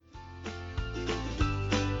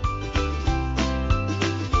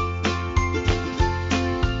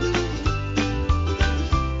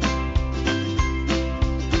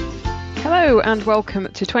Hello and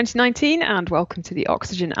welcome to 2019 and welcome to the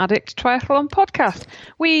Oxygen Addict Triathlon podcast.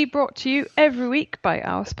 We brought to you every week by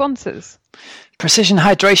our sponsors.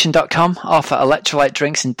 PrecisionHydration.com offer electrolyte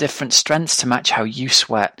drinks in different strengths to match how you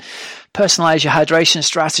sweat. Personalize your hydration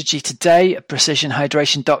strategy today at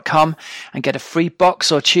PrecisionHydration.com and get a free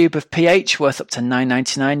box or tube of pH worth up to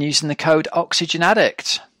 $9.99 using the code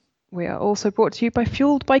OxygenAddict. We are also brought to you by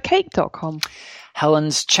FueledByCake.com.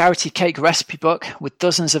 Helen's charity cake recipe book with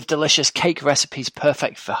dozens of delicious cake recipes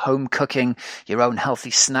perfect for home cooking, your own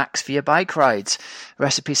healthy snacks for your bike rides.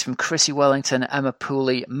 Recipes from Chrissy Wellington, Emma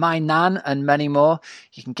Pooley, my Nan, and many more.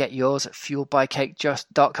 You can get yours at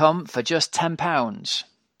fueledbykake.com for just £10.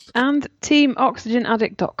 And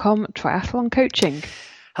TeamOxygenAddict.com triathlon coaching.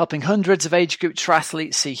 Helping hundreds of age group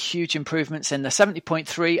triathletes see huge improvements in their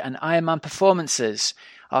 70.3 and Ironman performances.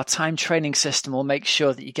 Our time training system will make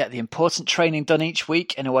sure that you get the important training done each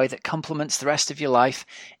week in a way that complements the rest of your life,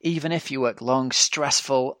 even if you work long,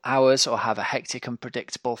 stressful hours or have a hectic,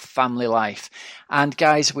 unpredictable family life. And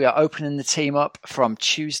guys, we are opening the team up from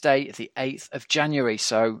Tuesday, the 8th of January,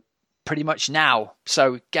 so pretty much now.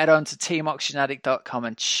 So get on to teamoxygenaddict.com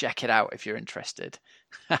and check it out if you're interested.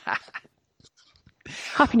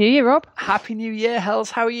 Happy New Year, Rob. Happy New Year,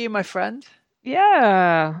 Hells. How are you, my friend?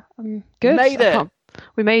 Yeah, I'm good. Made it.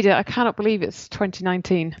 We made it. I cannot believe it's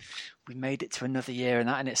 2019. We made it to another year, and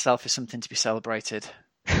that in itself is something to be celebrated.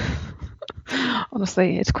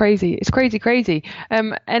 Honestly, it's crazy. It's crazy.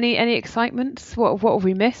 Any excitement? What have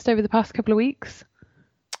we missed over the past couple of weeks?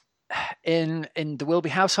 In the Wilby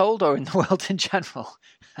household or in the world in general?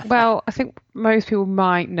 Well, I think most people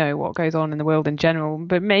might know what goes on in the world in general,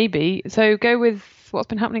 but maybe. So go with what's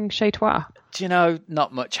been happening chez toi. Do you know,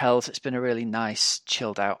 not much, Hells. It's been a really nice,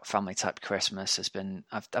 chilled out family type Christmas.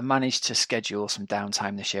 I've managed to schedule some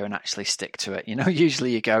downtime this year and actually stick to it. You know,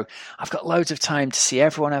 usually you go, I've got loads of time to see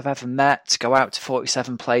everyone I've ever met, to go out to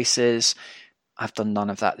 47 places. I've done none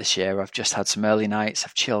of that this year. I've just had some early nights.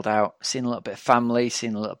 I've chilled out, seen a little bit of family,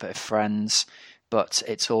 seen a little bit of friends, but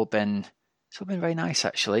it's all been very nice,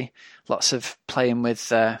 actually. Lots of playing with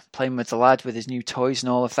the lad with his new toys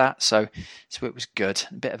and all of that. So it was good.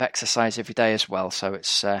 A bit of exercise every day as well. So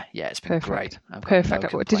it's been great.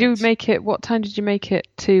 Perfect. Did you make it? What time did you make it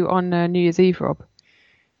to on New Year's Eve, Rob?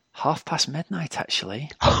 midnight,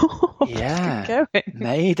 actually. Yeah,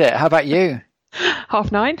 made it. How about you?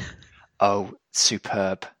 9:30. Oh,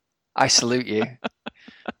 superb! I salute you.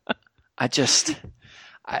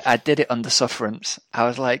 I did it under sufferance. I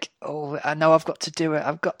was like, oh, I know I've got to do it.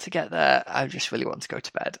 I've got to get there. I just really want to go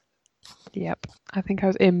to bed. Yep. I think I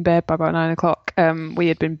was in bed by about 9:00. We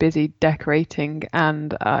had been busy decorating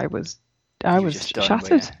and I was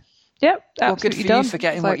shattered. Yep. Well, good for you for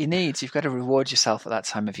getting what you need. You've got to reward yourself at that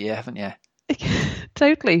time of year, haven't you?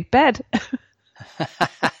 Totally. Bed.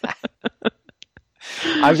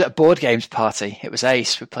 I was at a board games party. It was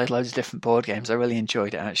ace. We played loads of different board games. I really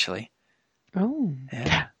enjoyed it, actually. Oh,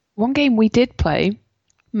 yeah. One game we did play,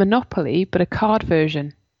 Monopoly, but a card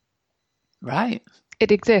version. Right.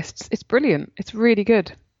 It exists. It's brilliant. It's really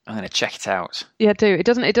good. I'm going to check it out. Yeah, do. It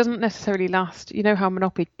doesn't necessarily last. You know how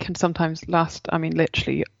Monopoly can sometimes last, I mean,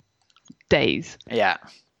 literally days. Yeah.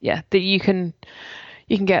 Yeah, that you can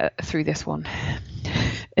get through this one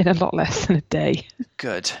in a lot less than a day.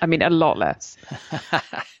 Good. I mean, a lot less.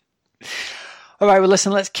 All right, well,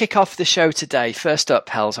 listen, let's kick off the show today. First up,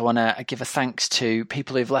 Hells, I want to give a thanks to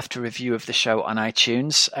people who've left a review of the show on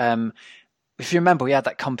iTunes. If you remember, we had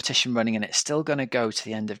that competition running and it's still going to go to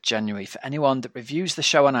the end of January. For anyone that reviews the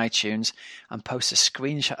show on iTunes and posts a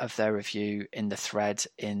screenshot of their review in the thread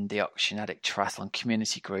in the Oxygen Addict Triathlon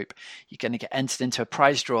community group, you're going to get entered into a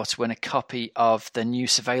prize draw to win a copy of the new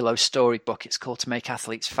Cervelo storybook. It's called To Make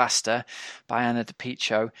Athletes Faster by Anna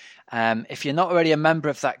DiPiccio. If you're not already a member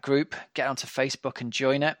of that group, get onto Facebook and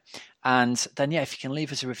join it. And then, if you can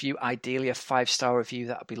leave us a review, ideally a 5-star review,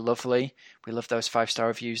 that would be lovely. We love those 5-star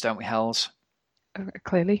reviews, don't we, Hells?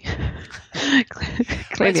 Clearly.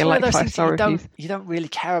 Clearly, I like 5-star reviews. You don't really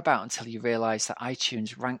care about until you realise that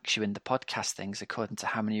iTunes ranks you in the podcast things according to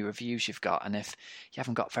how many reviews you've got. And if you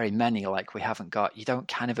haven't got very many, like we haven't got, you don't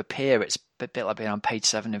kind of appear. It's a bit like being on page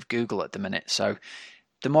 7 of Google at the minute. So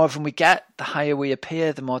the more of them we get, the higher we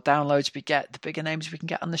appear, the more downloads we get, the bigger names we can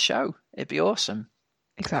get on the show. It'd be awesome.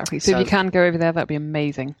 Exactly. So if you can go over there, that'd be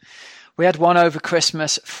amazing. We had one over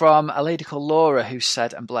Christmas from a lady called Laura who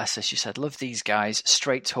said, and bless her, she said, love these guys,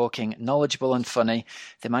 straight talking, knowledgeable and funny.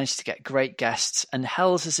 They managed to get great guests and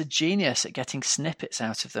Hells is a genius at getting snippets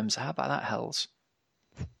out of them. So how about that, Hells?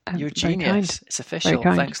 You're a genius. It's official.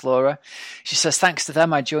 Thanks, Laura. She says, thanks to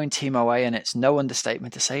them, I joined Team OA and it's no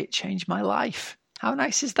understatement to say it changed my life. How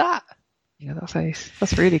nice is that? Yeah, that's ace.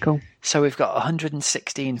 That's really cool. So we've got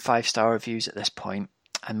 116 5-star reviews at this point.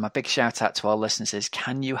 And my big shout out to our listeners is,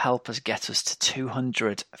 can you help us get us to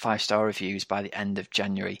 200 5-star reviews by the end of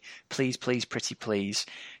January? Please, please, pretty please.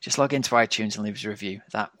 Just log into iTunes and leave us a review.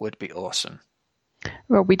 That would be awesome.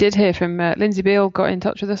 Well, we did hear from Lindsay Beale, got in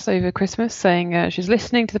touch with us over Christmas saying she's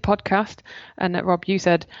listening to the podcast, and that Rob, you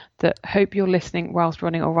said that hope you're listening whilst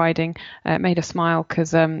running or riding. Made her smile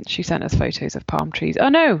because she sent us photos of palm trees. Oh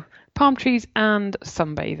no, palm trees and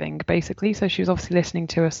sunbathing, basically. So she was obviously listening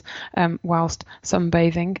to us whilst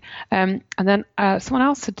sunbathing. And then someone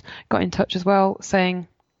else had got in touch as well saying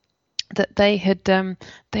that they had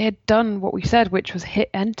done what we said, which was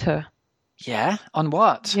hit enter. Yeah, on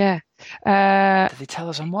what? Yeah. Did they tell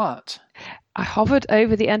us on what? I hovered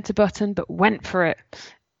over the enter button, but went for it.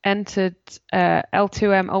 Entered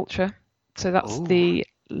L2M Ultra. So that's the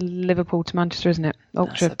Liverpool to Manchester, isn't it?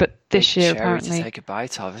 Ultra. But this year apparently to take a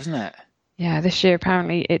bite of, isn't it? Yeah, this year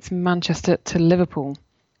apparently it's Manchester to Liverpool.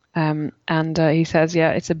 And he says,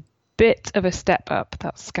 yeah, it's a bit of a step up.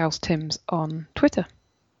 That's Scouse Tim's on Twitter.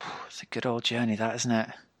 It's a good old journey, that, isn't it?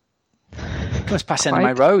 It comes past the end of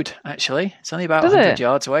my road, actually. It's only about 100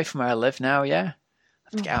 yards away from where I live now, yeah. I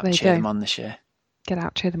have to get out and cheer them on this year. Get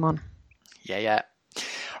out, cheer them on. Yeah.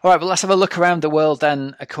 All right, well, let's have a look around the world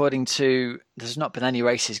then. There's not been any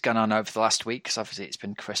races going on over the last week, because obviously it's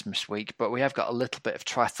been Christmas week, but we have got a little bit of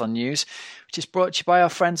triathlon news, which is brought to you by our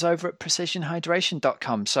friends over at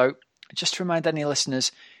precisionhydration.com. So just to remind any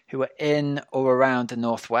listeners who are in or around the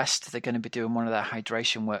Northwest, they're going to be doing one of their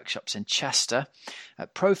hydration workshops in Chester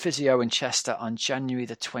at Pro Physio in Chester on January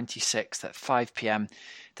the 26th at 5 p.m.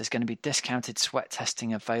 There's going to be discounted sweat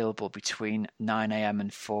testing available between 9 a.m.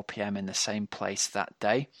 and 4 p.m. in the same place that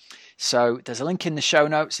day. So there's a link in the show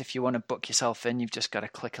notes. If you want to book yourself in, you've just got to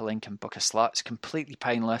click a link and book a slot. It's completely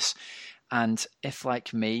painless. And if,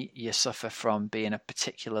 like me, you suffer from being a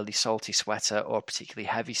particularly salty sweater or a particularly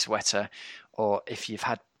heavy sweater, or if you've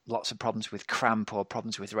had lots of problems with cramp or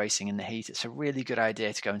problems with racing in the heat, it's a really good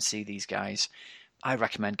idea to go and see these guys. I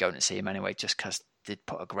recommend going to see them anyway, just because they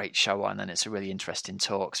put a great show on and it's a really interesting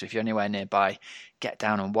talk. So if you're anywhere nearby, get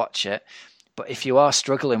down and watch it. But if you are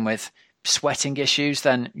struggling with sweating issues,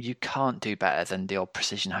 then you can't do better than the old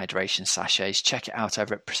Precision Hydration sachets. Check it out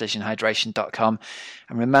over at precisionhydration.com.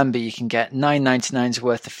 And remember, you can get $9.99's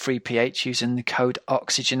worth of free pH using the code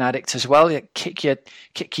OxygenAddict as well. Kick your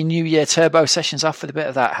New Year turbo sessions off with a bit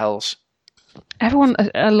of that, Hells. I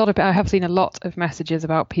have seen a lot of messages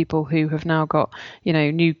about people who have now got,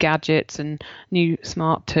 new gadgets and new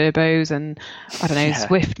smart turbos and, I don't know,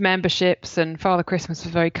 Swift memberships, and Father Christmas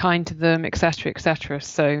was very kind to them, etc., etc.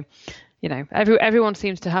 So, everyone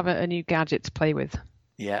seems to have a new gadget to play with.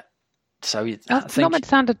 Yeah. So it's not meant to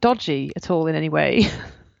sound dodgy at all in any way.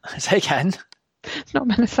 Say again. It's not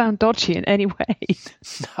meant to sound dodgy in any way.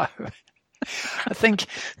 No. I think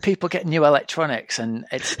people get new electronics, and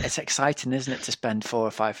it's exciting, isn't it, to spend £400 or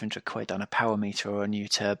 £500 on a power meter or a new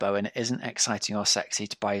turbo, and it isn't exciting or sexy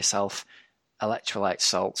to buy yourself electrolyte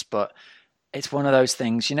salts, but it's one of those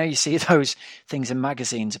things, you see those things in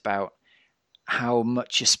magazines about how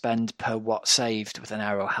much you spend per watt saved with an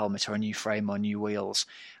aero helmet or a new frame or new wheels.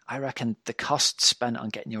 I reckon the cost spent on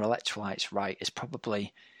getting your electrolytes right is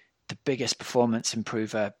probably the biggest performance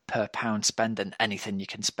improver per pound spend than anything you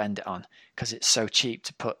can spend it on, because it's so cheap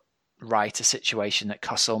to put right a situation that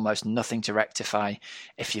costs almost nothing to rectify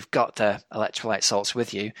if you've got the electrolyte salts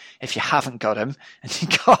with you. If you haven't got them and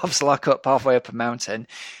your calves lock up halfway up a mountain,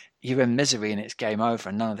 you're in misery and it's game over,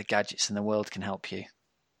 and none of the gadgets in the world can help you.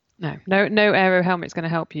 No aero helmet's going to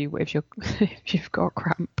help you if you've got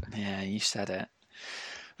cramp. Yeah, you said it.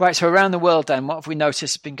 Right, so around the world then, what have we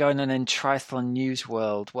noticed has been going on in triathlon news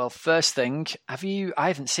world? Well, first thing, I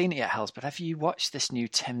haven't seen it yet, Hells, but have you watched this new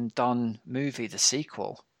Tim Don movie, the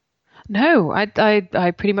sequel? No,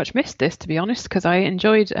 I pretty much missed this, to be honest, because I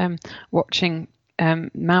enjoyed watching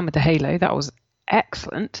Man with the Halo. That was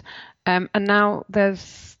excellent. And now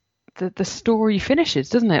there's the story finishes,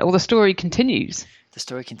 doesn't it? Or the story continues. The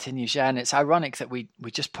story continues, yeah, and it's ironic that we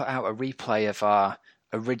just put out a replay of our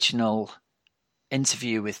original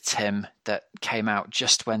interview with Tim that came out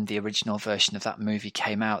just when the original version of that movie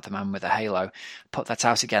came out, The Man with a Halo. Put that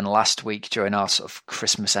out again last week during our sort of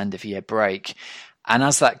Christmas end of year break. And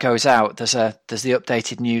as that goes out, there's the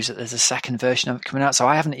updated news that there's a second version of it coming out. So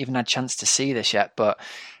I haven't even had a chance to see this yet, but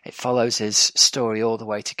it follows his story all the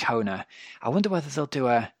way to Kona. I wonder whether they'll do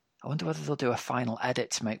a final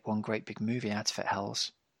edit to make one great big movie out of it,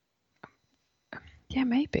 Hells. Yeah,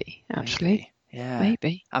 maybe, actually. Yeah,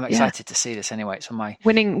 maybe. I'm excited to see this anyway. It's on my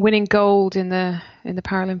winning gold in the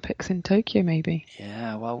Paralympics in Tokyo, maybe.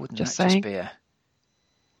 Yeah, well, wouldn't just that saying. just be a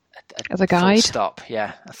as a guide. Full stop,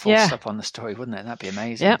 yeah, a full stop on the story, wouldn't it? That'd be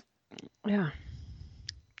amazing. Yeah.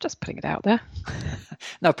 Just putting it out there.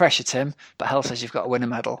 No pressure, Tim, but Hell says you've got to win a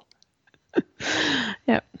medal.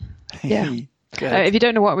 Yeah. If you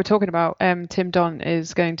don't know what we're talking about, Tim Don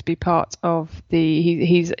is going to be part of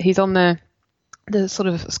he's on the sort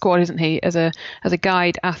of squad, isn't he, as a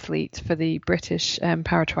guide athlete for the British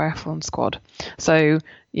paratriathlon squad. So,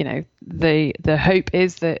 you know, the hope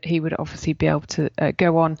is that he would obviously be able to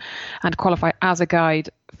go on and qualify as a guide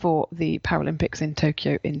for the Paralympics in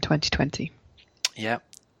Tokyo in 2020. Yeah,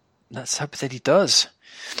 let's hope that he does.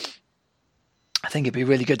 I think it'd be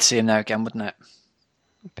really good to see him there again, wouldn't it?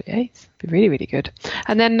 It'd be really, really good.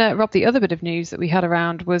 And then, Rob, the other bit of news that we had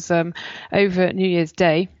around was over New Year's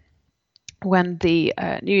Day, when the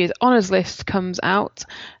New Year's honours list comes out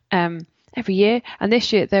every year. And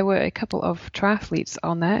this year there were a couple of triathletes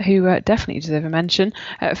on there who definitely deserve a mention.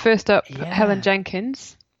 First up, Helen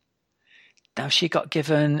Jenkins. Now she got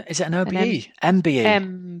given, is it an OBE? MBE.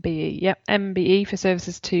 MBE, yep. MBE for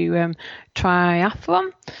services to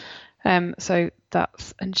triathlon. So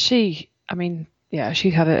that's, and she, I mean, yeah,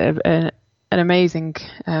 she's had an amazing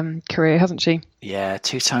career, hasn't she? Yeah,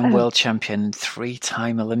 2-time world champion,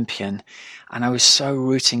 3-time Olympian. And I was so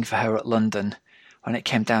rooting for her at London when it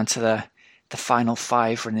came down to the final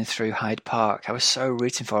 5 running through Hyde Park. I was so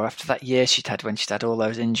rooting for her after that year she'd had when she'd had all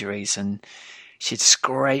those injuries, and she'd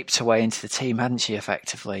scraped her way into the team, hadn't she,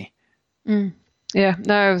 effectively? Yeah,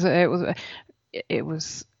 no, it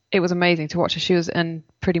was amazing to watch her. She was, and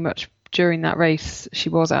pretty much during that race, she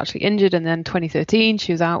was actually injured, and then 2013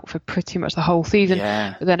 she was out for pretty much the whole season.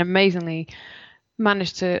 Yeah. But then amazingly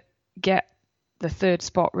managed to get the 3rd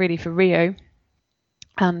spot really for Rio,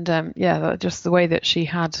 and just the way that she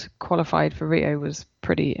had qualified for Rio was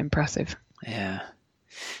pretty impressive. Yeah.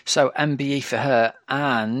 So MBE for her,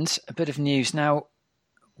 and a bit of news now.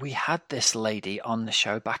 We had this lady on the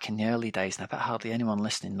show back in the early days, and I bet hardly anyone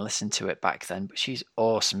listened to it back then, but she's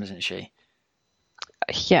awesome, isn't she?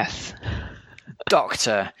 Yes.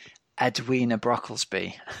 Dr. Edwina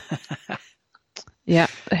Brocklesby. Yeah,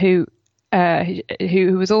 who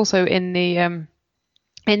was also in the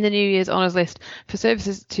New Year's honours list for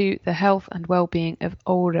services to the health and well-being of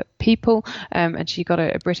older people, and she got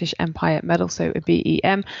a British Empire Medal, so a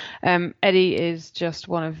BEM. Eddie is just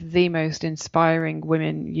one of the most inspiring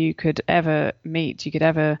women you could ever meet, you could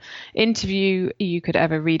ever interview, you could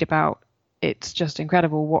ever read about. It's just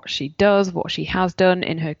incredible what she does, what she has done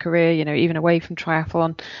in her career, you know, even away from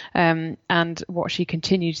triathlon, and what she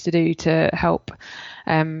continues to do to help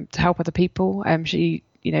other people. She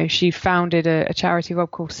founded a charity, Rob,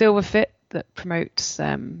 called Silverfit, that promotes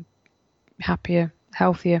happier,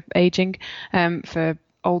 healthier aging for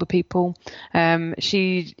older people.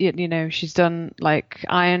 She's done like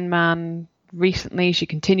Ironman recently. She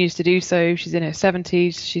continues to do so. She's in her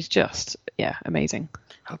 70s. She's just, amazing.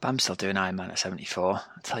 I hope I'm still doing Ironman at 74. I'll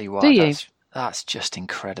tell you what, that's just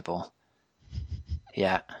incredible.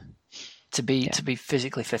 Yeah. To be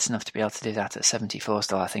physically fit enough to be able to do that at 74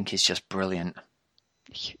 still, I think is just brilliant.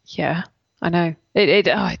 Yeah, I know.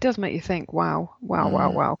 It does make you think, wow.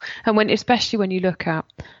 And especially when you look at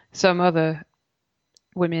some other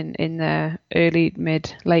women in their early,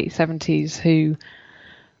 mid, late 70s who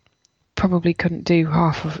probably couldn't do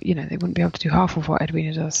half of, they wouldn't be able to do half of what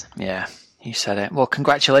Edwina does. Yeah, you said it. Well,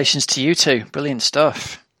 congratulations to you two. Brilliant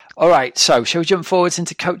stuff. All right, so shall we jump forwards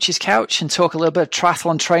into Coach's Couch and talk a little bit of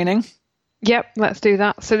triathlon training? Yep, let's do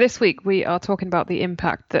that. So this week we are talking about the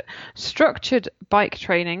impact that structured bike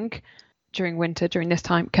training during winter, during this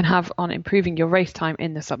time, can have on improving your race time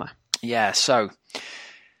in the summer. Yeah, so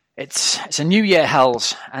it's a new year,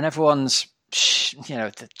 Hells, and everyone's,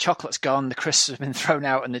 the chocolate's gone, the crisps have been thrown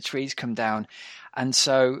out and the trees come down. And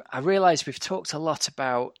so I realised we've talked a lot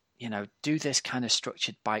about, do this kind of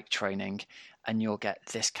structured bike training and you'll get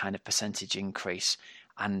this kind of percentage increase.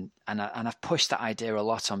 And I've pushed that idea a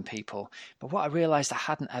lot on people. But what I realised I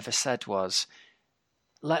hadn't ever said was,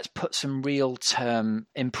 let's put some real term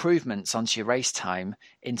improvements onto your race time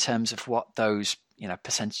in terms of what those,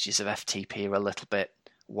 percentages of FTP are a little bit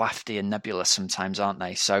wafty and nebulous sometimes, aren't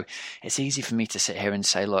they? So it's easy for me to sit here and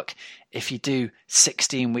say, look, if you do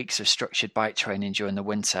 16 weeks of structured bike training during the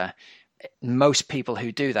winter, most people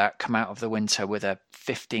who do that come out of the winter with a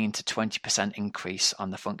 15 to 20% increase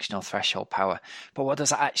on the functional threshold power. But what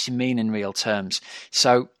does that actually mean in real terms?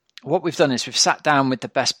 So what we've done is we've sat down with the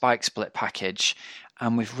best bike split package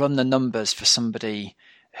and we've run the numbers for somebody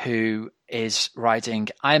who is riding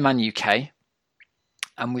Ironman UK.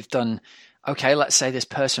 And we've done, okay, let's say this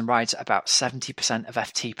person rides at about 70% of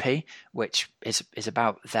FTP, which is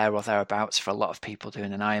about there or thereabouts for a lot of people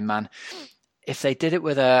doing an Ironman. If they did it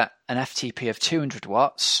with an FTP of 200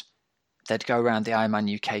 watts, they'd go around the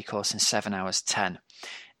Ironman UK course in 7 hours 10.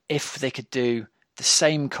 If they could do the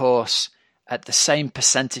same course at the same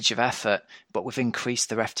percentage of effort, but we've increased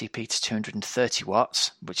their FTP to 230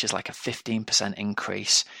 watts, which is like a 15%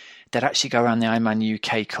 increase, they'd actually go around the Ironman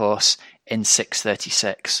UK course in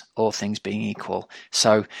 6:36, all things being equal.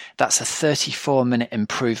 So that's a 34-minute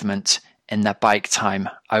improvement in their bike time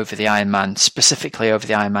over the Ironman, specifically over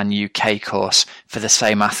the Ironman UK course for the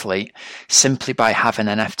same athlete, simply by having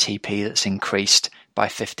an FTP that's increased by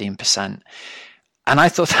 15%. And I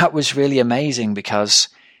thought that was really amazing because,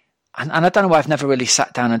 and I don't know why I've never really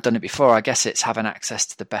sat down and done it before. I guess it's having access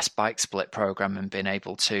to the best bike split program and being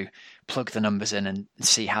able to plug the numbers in and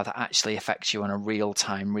see how that actually affects you on a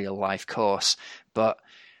real-time, real-life course. But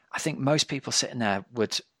I think most people sitting there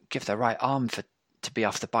would give their right arm to be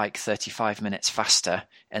off the bike 35 minutes faster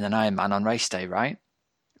in an Ironman on race day, right?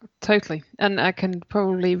 Totally. And I can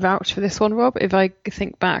probably vouch for this one, Rob. If I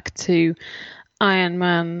think back to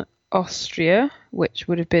Ironman Austria, which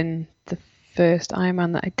would have been the first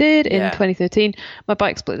Ironman that I did in 2013, my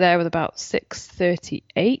bike split there was about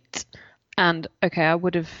 6:38. And okay, I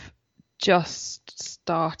would have just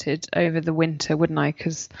started over the winter, wouldn't I?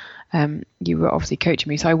 Because you were obviously coaching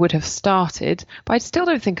me, so I would have started, but I still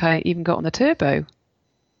don't think I even got on the turbo.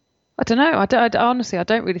 I don't know. Honestly, I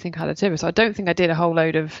don't really think I had a turbo, so I don't think I did a whole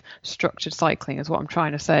load of structured cycling, is what I'm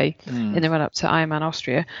trying to say, in the run up to Ironman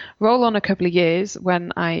Austria. Roll on a couple of years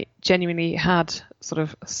when I genuinely had sort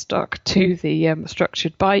of stuck to the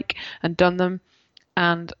structured bike and done them,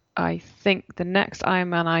 and I think the next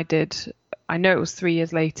Ironman I did, I know it was 3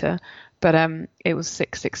 years later, but it was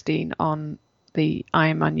 6:16 on the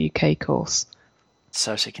Ironman UK course.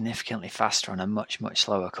 So significantly faster on a much, much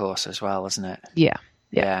slower course as well, isn't it?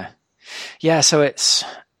 Yeah. So it's,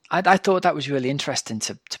 I thought that was really interesting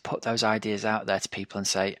to put those ideas out there to people and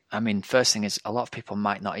say, I mean, first thing is a lot of people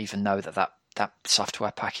might not even know that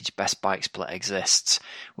software package Best Bike Split exists,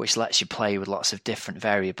 which lets you play with lots of different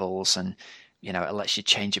variables, and it lets you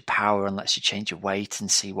change your power and lets you change your weight and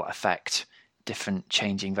see what effect different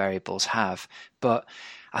changing variables have. But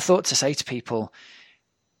I thought to say to people,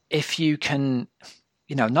 if you can,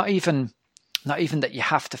 not even that you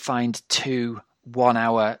have to find 2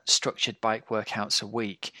 1-hour structured bike workouts a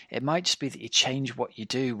week. It might just be that you change what you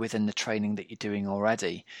do within the training that you're doing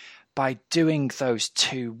already. By doing those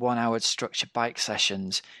 2 1-hour structured bike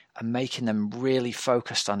sessions and making them really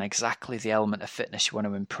focused on exactly the element of fitness you want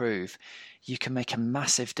to improve, you can make a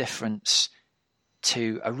massive difference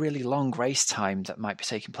to a really long race time that might be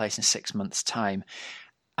taking place in 6 months' time.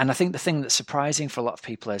 And I think the thing that's surprising for a lot of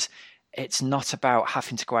people is it's not about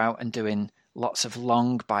having to go out and doing lots of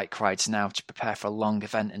long bike rides now to prepare for a long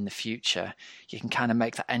event in the future. You can kind of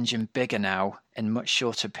make that engine bigger now in much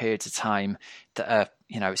shorter periods of time that are,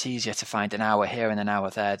 it's easier to find an hour here and an hour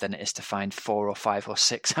there than it is to find 4 or 5 or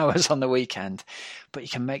 6 hours on the weekend. But you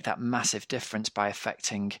can make that massive difference by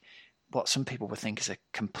affecting what some people would think is a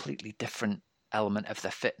completely different element of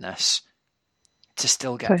their fitness to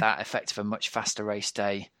still get that effect of a much faster race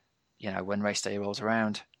day, when race day rolls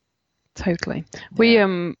around. Totally.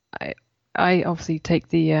 I obviously take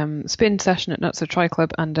the spin session at Nuts of Tri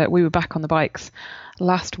Club, and we were back on the bikes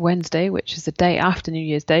last Wednesday, which is the day after New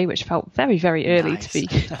Year's Day, which felt very, very early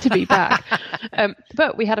to be back.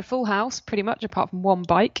 But we had a full house pretty much, apart from one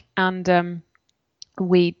bike, and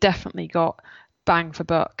we definitely got bang for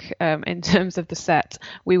buck in terms of the set.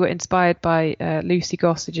 We were inspired by Lucy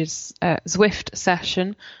Gossage's Zwift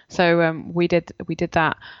session, so we did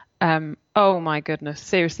that. Oh my goodness,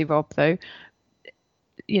 seriously, Rob, though.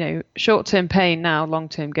 Short-term pain now,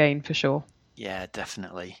 long-term gain for sure. Yeah,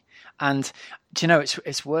 definitely. And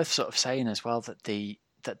it's worth sort of saying as well that the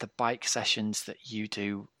bike sessions that you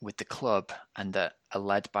do with the club and that are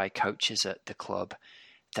led by coaches at the club,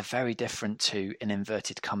 they're very different to, in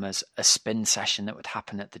inverted commas, a spin session that would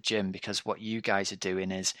happen at the gym, because what you guys are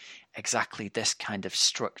doing is exactly this kind of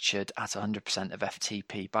structured at 100% of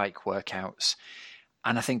FTP bike workouts.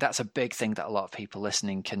 And I think that's a big thing that a lot of people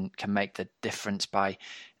listening can make the difference by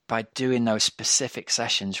doing those specific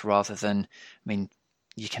sessions rather than,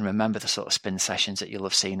 you can remember the sort of spin sessions that you'll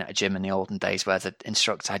have seen at a gym in the olden days where the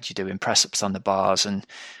instructor had you doing press-ups on the bars and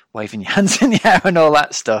waving your hands in the air and all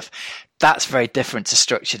that stuff. That's very different to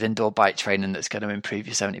structured indoor bike training that's going to improve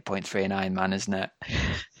your 70.3 in Ironman, isn't it?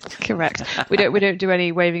 Correct. We don't do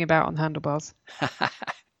any waving about on handlebars.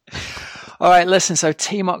 All right, listen, so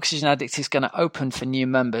Team Oxygen Addict is going to open for new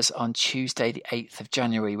members on Tuesday, the 8th of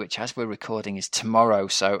January, which as we're recording is tomorrow.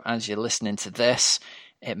 So as you're listening to this,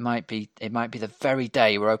 it might be the very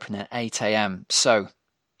day we're opening at 8 a.m. So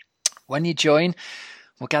when you join,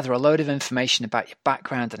 We'll gather a load of information about your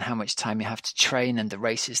background and how much time you have to train and the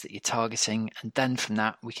races that you're targeting. And then from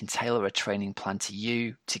that, we can tailor a training plan to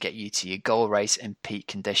you to get you to your goal race in peak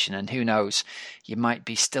condition. And who knows, you might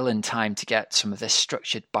be still in time to get some of this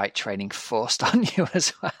structured bike training forced on you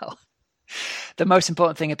as well. The most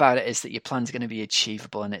important thing about it is that your plan's going to be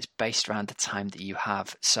achievable and it's based around the time that you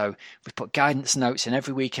have. So we put guidance notes in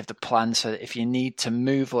every week of the plan so that if you need to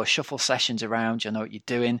move or shuffle sessions around, you'll know what you're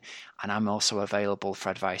doing. And I'm also available for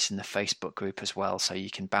advice in the Facebook group as well, so you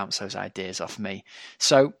can bounce those ideas off me.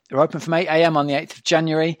 So we're open from 8 a.m. on the 8th of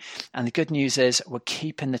January. And the good news is we're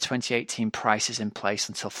keeping the 2018 prices in place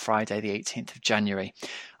until Friday, the 18th of January.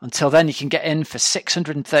 Until then, you can get in for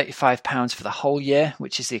 £635 for the whole year,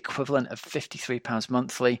 which is the equivalent of £53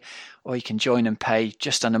 monthly, or you can join and pay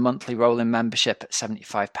just on a monthly rolling membership at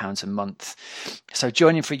 £75 a month. So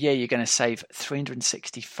joining for a year, you're going to save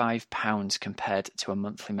 £365 compared to a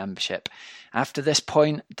monthly membership. After this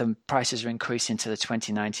point, the prices are increasing to the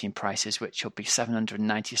 2019 prices, which will be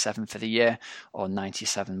 $797 for the year or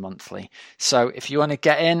 $97 monthly. So if you want to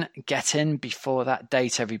get in before that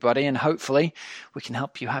date, everybody, and hopefully we can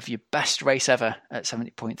help you have your best race ever at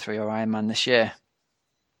 70.3 or Ironman this year.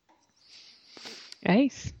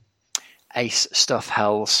 Ace stuff,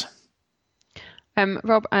 Hells.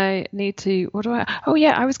 Rob, I need to,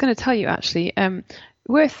 I was going to tell you actually,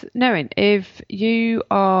 worth knowing, if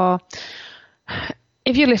you're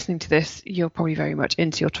listening to this, you're probably very much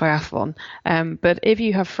into your triathlon. But if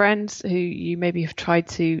you have friends who you maybe have tried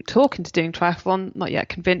to talk into doing triathlon, not yet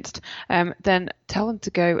convinced, then tell them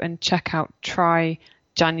to go and check out Try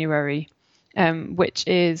January, which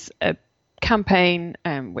is a campaign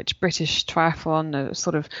which British Triathlon are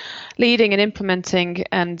sort of leading and implementing,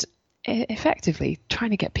 and effectively trying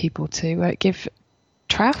to get people to give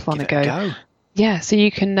triathlon a go. Yeah, so you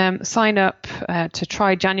can sign up to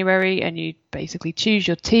Try January, and you basically choose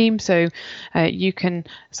your team. So you can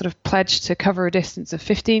sort of pledge to cover a distance of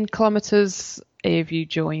 15 kilometers if you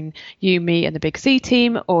join you, me, and the Big C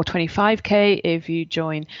team, or 25k if you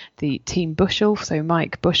join the Team Bushel. So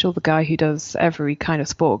Mike Bushel, the guy who does every kind of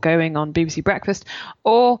sport going on BBC Breakfast,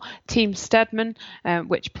 or Team Stedman,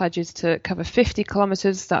 which pledges to cover 50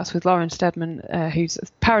 kilometers. That's with Lauren Stedman, who's a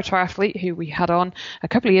para-triathlete who we had on a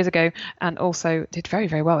couple of years ago and also did very,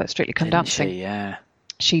 very well at Strictly Come Dancing. Yeah.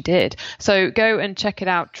 She did. So go and check it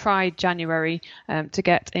out. Try January to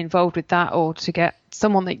get involved with that, or to get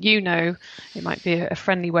someone that you know. It might be a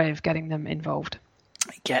friendly way of getting them involved.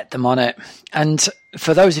 Get them on it. And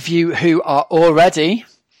for those of you who are already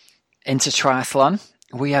into triathlon,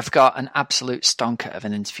 we have got an absolute stonker of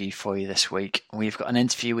an interview for you this week. We've got an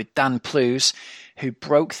interview with Dan Plews, who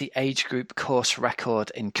broke the age group course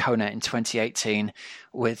record in Kona in 2018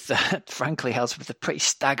 with, frankly, Hells, with a pretty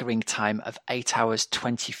staggering time of 8 hours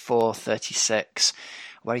 24:36,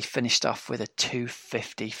 where he finished off with a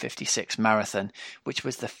 2:50:56 marathon, which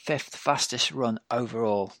was the 5th fastest run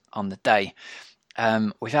overall on the day.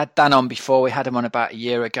 We've had Dan on before. We had him on about a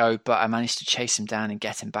year ago, but I managed to chase him down and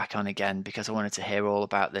get him back on again because I wanted to hear all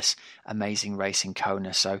about this amazing race in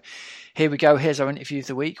Kona. So here we go. Here's our interview of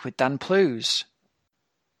the week with Dan Plews.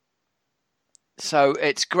 So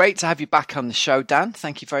it's great to have you back on the show, Dan.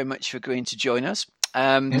 Thank you very much for agreeing to join us.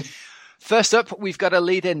 First up, we've got to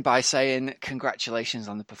lead in by saying congratulations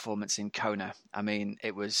on the performance in Kona. I mean,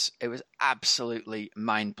 it was absolutely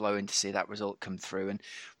mind-blowing to see that result come through. And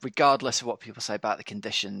regardless of what people say about the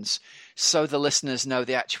conditions, so the listeners know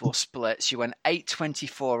the actual splits, you went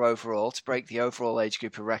 8:24 overall to break the overall age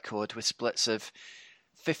group record with splits of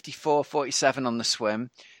 54:47 on the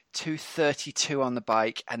swim, 2:32 on the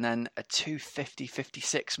bike, and then a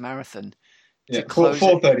 2:50:56 marathon. Yeah,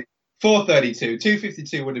 4:32.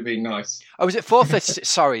 2:52 would have been nice. Oh, was it 4:30?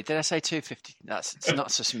 Sorry, did I say 2:50? It's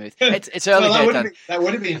not so smooth. It's early. Well, that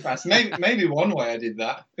would have been fast. Maybe one way I did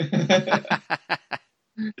that.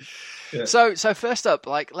 Yeah. So first up,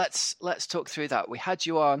 let's talk through that. We had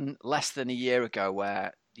you on less than a year ago,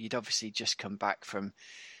 where you'd obviously just come back from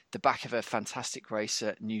the back of a fantastic race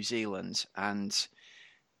at New Zealand, and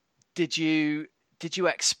did you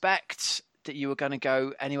expect that you were going to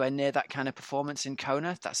go anywhere near that kind of performance in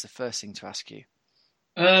Kona? That's the first thing to ask you.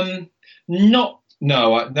 No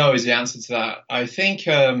is the answer to that. I think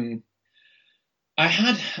I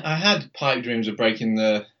had pipe dreams of breaking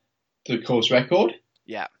the course record.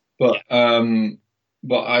 Yeah. But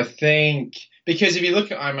I think, because if you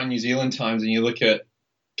look at Ironman New Zealand times and you look at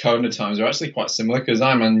Kona times, they're actually quite similar, because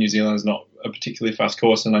Ironman New Zealand is not a particularly fast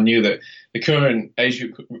course, and I knew that the current age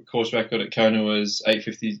group course record at Kona was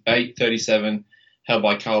 8:37, held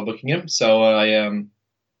by Kyle Buckingham. So I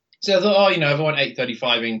thought, if I went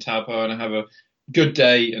 8:35 in Taupo and I have a good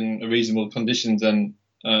day and reasonable conditions, then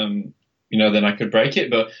then I could break it.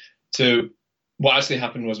 But what actually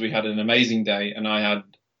happened was we had an amazing day, and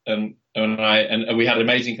we had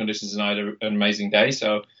amazing conditions, and I had an amazing day.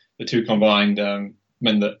 So the two combined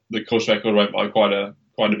meant that the course record went by quite a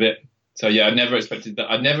bit. So yeah, I never expected that.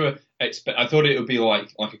 I thought it would be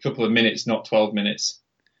like a couple of minutes, not 12 minutes.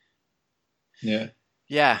 Yeah.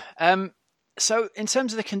 Yeah. So in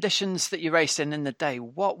terms of the conditions that you raced in the day,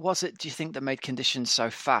 what was it, do you think, that made conditions so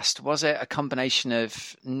fast? Was it a combination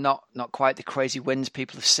of not quite the crazy winds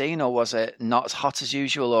people have seen, or was it not as hot as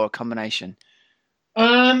usual, or a combination?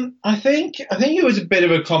 I think it was a bit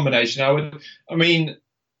of a combination.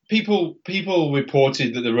 People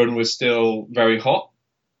reported that the run was still very hot.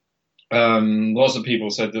 Lots of people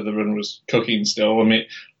said that the run was cooking still. And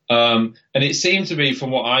it seemed to be,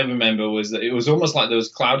 from what I remember, was that it was almost like there was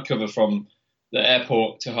cloud cover from the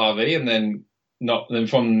airport to Harvey, and then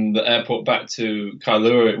from the airport back to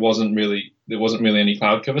Kailua, there wasn't really any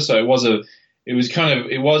cloud cover. So the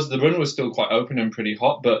run was still quite open and pretty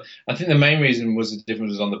hot. But I think the main reason was the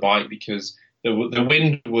difference was on the bike, because the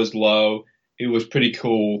wind was low, it was pretty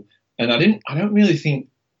cool, and I don't really think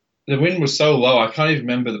the wind was so low. I can't even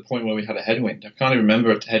remember the point where we had a headwind. I can't even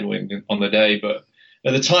remember a headwind on the day, but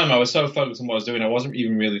at the time I was so focused on what I was doing, I wasn't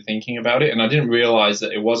even really thinking about it, and I didn't realize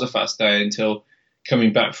that it was a fast day until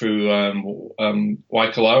coming back through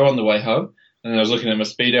Waikoloa on the way home. And I was looking at my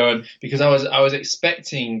speedo, and because I was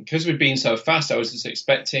expecting, because we'd been so fast, I was just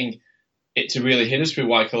expecting it to really hit us through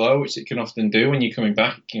Waikoloa, which it can often do when you're coming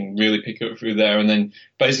back. It can really pick up through there, and then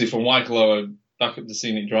basically from Waikoloa back up the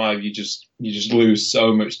scenic drive, you just lose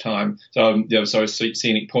so much time. So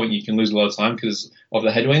scenic point, you can lose a lot of time because of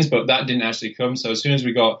the headwinds, but that didn't actually come. So as soon as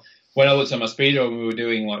when I looked at my speedo and we were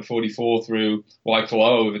doing like 44 through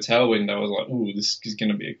Waikoloa with a tailwind, I was like, ooh, this is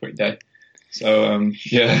going to be a quick day. So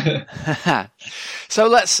yeah. So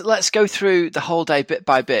let's go through the whole day bit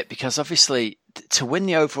by bit, because obviously to win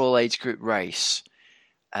the overall age group race,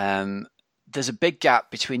 there's a big gap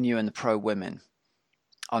between you and the pro women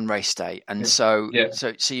on race day, and so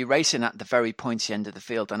you're racing at the very pointy end of the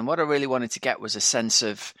field. And what I really wanted to get was a sense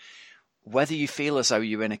of whether you feel as though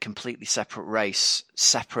you're in a completely separate race,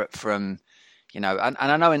 separate from, and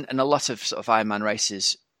I know in a lot of sort of Ironman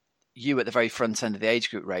races, you at the very front end of the age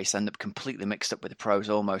group race end up completely mixed up with the pros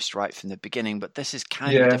almost right from the beginning, but this is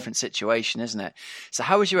kind of a different situation, isn't it? So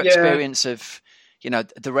how was your experience of,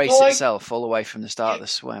 the race itself all the way from the start of the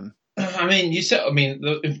swim? In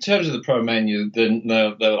terms of the pro men,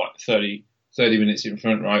 they're like 30 minutes in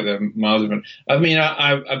front, right? They're miles in front.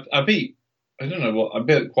 I beat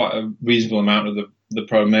quite a reasonable amount of the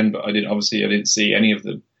pro men, but I didn't see any of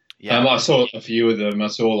them. Yeah. I saw a few of them. I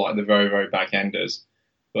saw like the very, very back enders,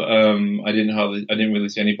 but I didn't really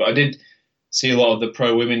see any. But I did see a lot of the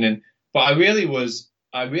pro women, but I really was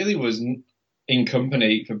in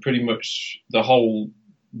company for pretty much the whole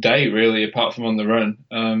day, really, apart from on the run.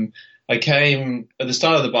 I came at the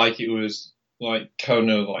start of the bike. It was like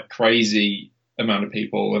Kona, like crazy amount of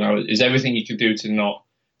people, and is everything you could do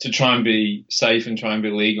to try and be safe and try and be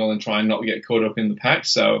legal and try and not get caught up in the pack.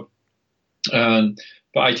 So,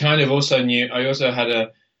 but I kind of also knew, I also had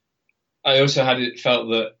it felt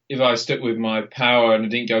that if I stuck with my power and I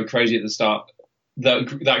didn't go crazy at the start, that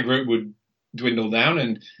group would dwindle down,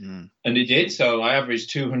 and it did. So I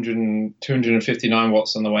averaged 259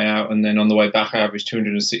 watts on the way out, and then on the way back I averaged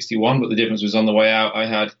 261. But the difference was on the way out I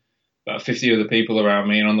had about 50 other people around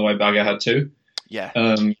me, and on the way back I had 2. Yeah.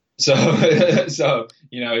 So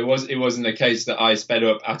it wasn't a case that I sped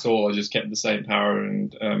up at all. I just kept the same power,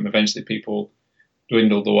 and eventually people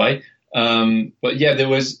dwindled away. But yeah, there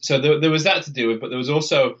was that to deal with. But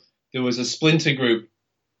there was a splinter group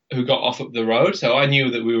who got off up the road. So I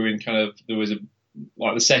knew that we were in there was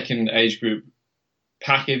the second age group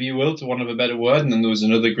pack, if you will, to want of a better word. And then there was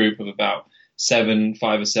another group of about 5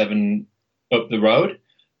 or 7 up the road.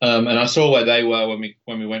 And I saw where they were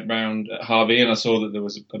when we went round at Harvey, and I saw that there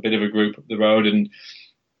was a bit of a group up the road.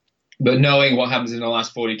 But knowing what happens in the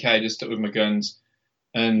last 40K, I just stuck with my guns.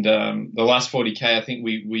 And the last 40K, I think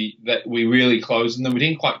we really closed on them. We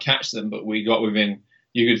didn't quite catch them, but we got within.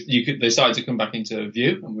 They started to come back into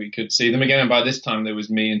view, and we could see them again. And by this time, there was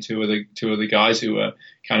me and two other guys who were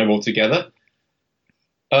kind of all together.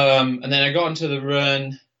 And then I got into the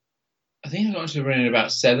run. I think I got into the run in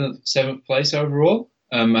about seventh place overall.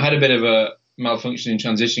 I had a bit of a malfunction in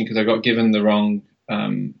transition because I got given the wrong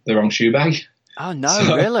shoe bag. Oh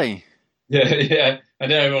no! Really? Yeah.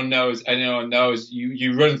 And everyone knows.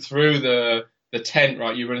 You run through the tent,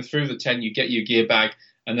 right? You run through the tent. You get your gear bag,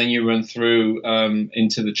 and then you run through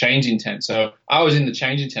into the changing tent. So I was in the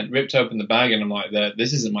changing tent, ripped open the bag, and I'm like,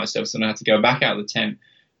 "This isn't my stuff." So I had to go back out of the tent,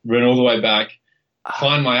 run all the way back,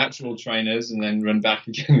 find my actual trainers, and then run back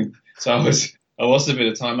again. So I lost a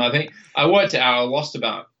bit of time. I think I worked it out. I lost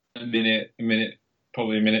about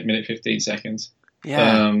probably a minute 15 seconds.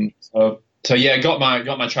 Yeah. So yeah, got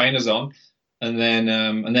my trainers on, and then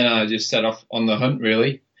I just set off on the hunt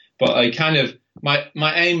really. But I kind of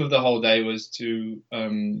my aim of the whole day was to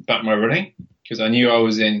back my running, because I knew I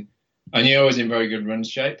was in very good run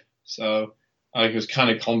shape. So I was kind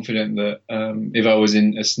of confident that if I was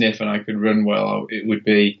in a sniff and I could run well,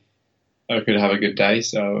 I could have a good day.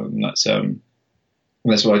 So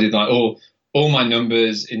that's what I did. Like all my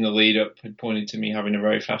numbers in the lead up had pointed to me having a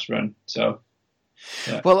very fast run. So.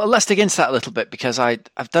 Yeah. Well, let's dig into that a little bit, because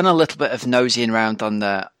I've done a little bit of nosing around on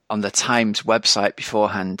the Times website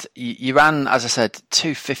beforehand. You ran, as I said,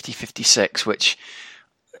 2:50.56, which,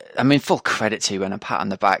 I mean, full credit to you and a pat on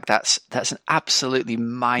the back. That's an absolutely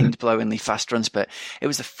mind-blowingly fast run split. It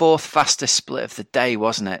was the fourth fastest split of the day,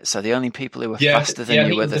 wasn't it? So the only people who were faster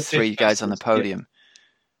than you were the three guys on the podium.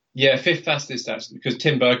 Yeah, fifth fastest actually, because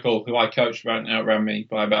Tim Burkle, who I coached, outran me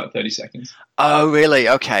by about 30 seconds. Oh, really?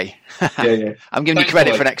 Okay. Yeah. I'm giving you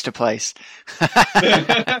credit for an extra place.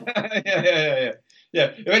 Yeah.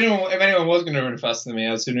 If anyone was going to run faster than me,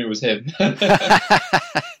 I'd sooner it was him. He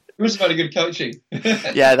must have had a good coaching.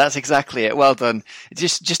 Yeah, that's exactly it. Well done.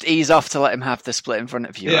 Just ease off to let him have the split in front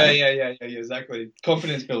of you. Yeah, right? yeah, exactly.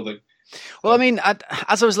 Confidence building. Well, I mean,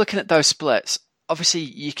 as I was looking at those splits, obviously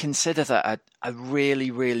you consider that a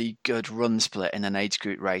really, really good run split in an age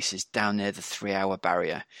group race is down near the 3-hour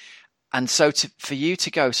barrier. And so for you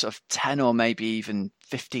to go sort of 10 or maybe even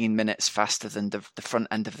 15 minutes faster than the front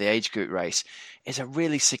end of the age group race is a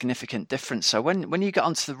really significant difference. So when you got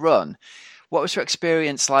onto the run, what was your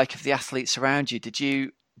experience like of the athletes around you? Did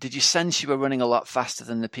you sense you were running a lot faster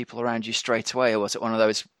than the people around you straight away, or was it one of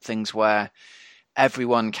those things where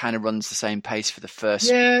everyone kind of runs the same pace for the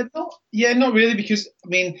first? Yeah, not really, because I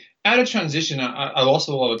mean, out of transition, I lost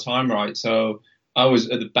a lot of time, right? So I was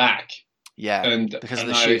at the back. Yeah, because of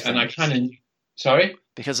the shoe thing. And I kind of, sorry?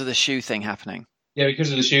 Because of the shoe thing happening. Yeah, because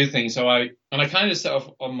of the shoe thing. So I kind of set off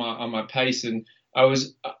on my pace, and I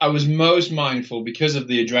was most mindful because of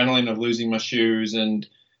the adrenaline of losing my shoes and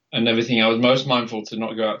everything. I was most mindful to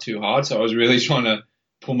not go out too hard. So I was really trying to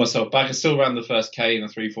pull myself back. I still ran the first K in a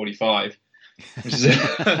 3:45. Which is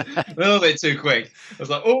a little bit too quick. I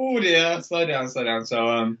was like, oh dear, slow down.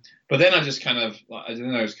 So, but then I just kind of, I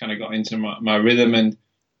don't know, just kind of got into my rhythm, and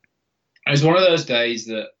it was one of those days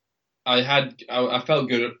that I felt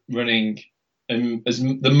good at running, and as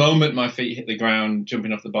the moment my feet hit the ground,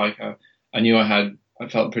 jumping off the bike, I knew I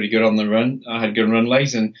felt pretty good on the run. I had good run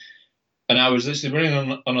legs, and I was literally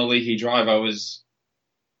running on a Leahy drive. I was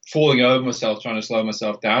falling over myself, trying to slow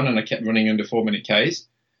myself down, and I kept running under 4-minute Ks.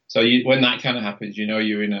 So when that kind of happens, you know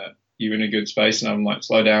you're in a good space, and I'm like,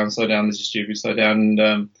 slow down, this is stupid, slow down,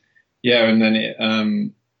 and and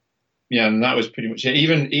then and that was pretty much it.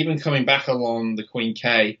 Even coming back along the Queen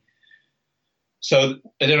K. So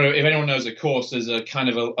I don't know if anyone knows the course. There's a kind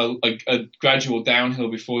of a gradual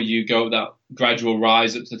downhill before you go up that gradual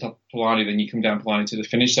rise up to the top of Palani, then you come down Palani to the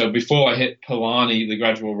finish. So before I hit Palani, the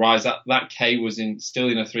gradual rise, that K was still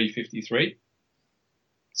in a 3:53.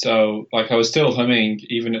 So like I was still humming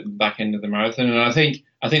even at the back end of the marathon, and I think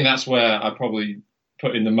that's where I probably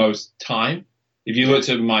put in the most time. If you looked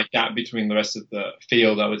at my gap between the rest of the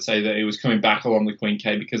field, I would say that it was coming back along the Queen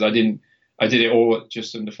K, because I did it all at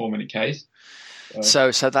just under 4-minute Ks.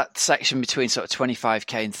 So that section between sort of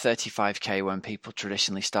 25K and 35K, when people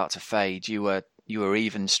traditionally start to fade, you were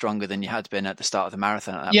even stronger than you had been at the start of the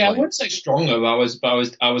marathon at that point. I wouldn't say stronger, but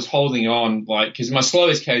I was holding on, like, because my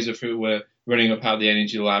slowest Ks were running up out the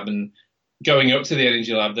energy lab and going up to the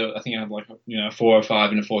energy lab. I think I had like a 4:05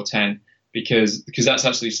 and a 4:10, because that's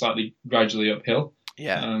actually slightly gradually uphill.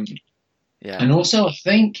 Yeah. And also I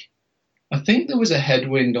think there was a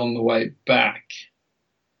headwind on the way back.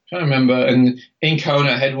 I'm trying to remember. And in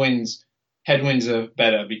Kona, headwinds are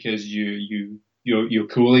better because your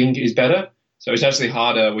cooling is better. So it's actually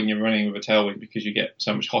harder when you're running with a tailwind because you get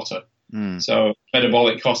so much hotter. So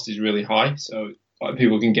metabolic cost is really high. So like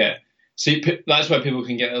people can that's where people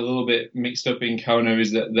can get a little bit mixed up in Kona,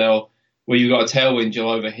 is that where you've got a tailwind,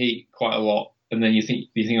 you'll overheat quite a lot, and then you think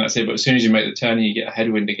that's it. But as soon as you make the turn and you get a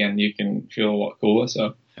headwind again, you can feel a lot cooler.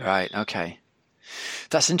 So right, okay,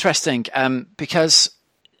 that's interesting. Because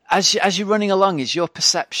as you're running along, is your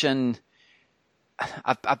perception?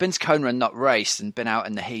 I've been to Kona and not raced, and been out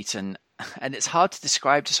in the heat, and it's hard to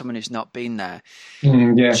describe to someone who's not been there.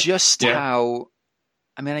 How.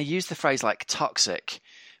 I mean, I use the phrase like toxic,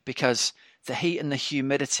 because the heat and the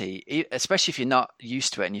humidity, especially if you're not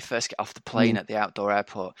used to it and you first get off the plane at the outdoor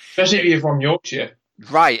airport. Especially if you're from Yorkshire.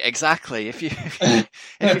 Right, exactly. If you're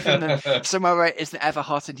from somewhere where it isn't ever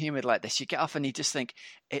hot and humid like this, you get off and you just think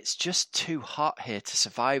it's just too hot here to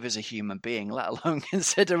survive as a human being, let alone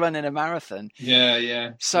consider running a marathon.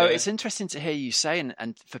 Yeah. So it's interesting to hear you say,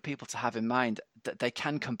 and for people to have in mind that they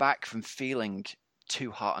can come back from feeling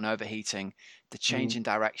too hot and overheating. The change in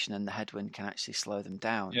direction and the headwind can actually slow them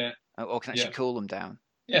down, or can actually cool them down.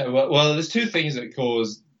 Yeah, well, there's two things that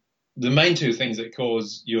cause the main two things that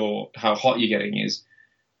cause how hot you're getting is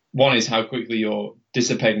one is how quickly you're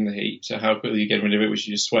dissipating the heat, so how quickly you get rid of it, which is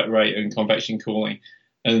your sweat rate and convection cooling,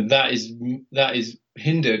 and that is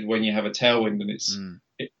hindered when you have a tailwind, and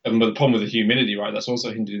and the problem with the humidity, right? That's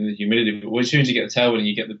also hindered in the humidity. But as soon as you get the tailwind and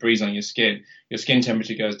you get the breeze on your skin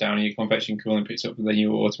temperature goes down and your convection cooling picks up, and then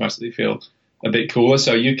you automatically feel a bit cooler.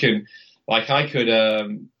 So you can, I've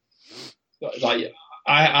done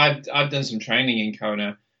some training in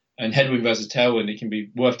Kona, and headwind versus tailwind, it can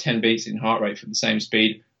be worth 10 beats in heart rate for the same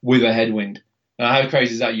speed with a headwind. Now, how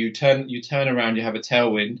crazy is that? You turn around, you have a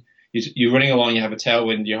tailwind. You're running along, you have a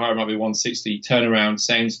tailwind. Your heart rate might be 160. Turn around,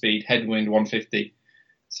 same speed, headwind 150.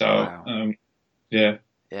 So, wow. Yeah,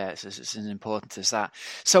 it's as important as that.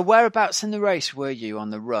 So, whereabouts in the race were you on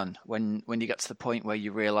the run when you got to the point where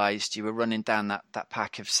you realised you were running down that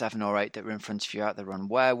pack of 7 or 8 that were in front of you out the run?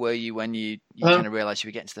 Where were you when you kind of realised you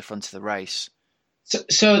were getting to the front of the race?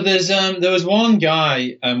 So there was one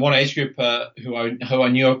guy, one age group who I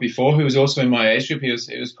knew of before, who was also in my age group.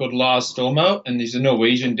 It was called Lars Stormo, and he's a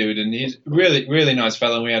Norwegian dude, and he's really, really nice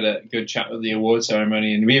fellow. And we had a good chat at the award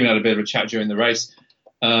ceremony, and we even had a bit of a chat during the race.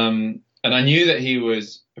 And I knew that he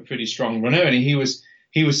was a pretty strong runner, and he was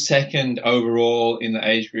second overall in the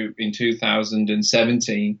age group in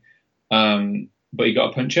 2017. But he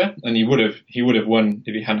got a puncher, and he would have won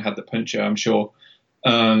if he hadn't had the puncher, I'm sure.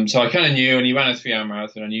 So I kind of knew, and he ran a 3-hour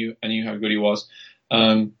marathon. I knew how good he was.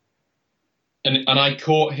 And I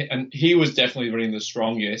caught him, and he was definitely running the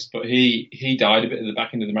strongest, but he died a bit at the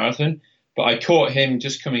back end of the marathon. But I caught him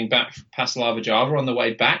just coming back past Lava Java on the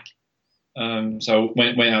way back. So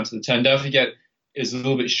went out to the turn. Don't forget, it's a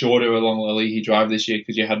little bit shorter along the Leahy Drive this year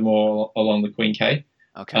because you had more along the Queen K.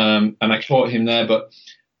 Okay. And I caught him there, but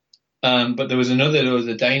there was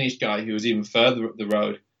a Danish guy who was even further up the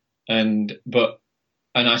road, and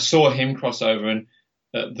I saw him cross over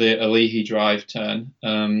at the Leahy Drive turn.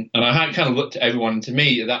 And I had kind of looked at everyone, and to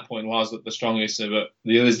me at that point Lars looked the strongest, but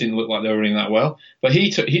the others didn't look like they were running that well. But he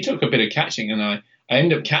took a bit of catching, and I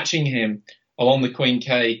ended up catching him along the Queen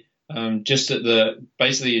K. Just at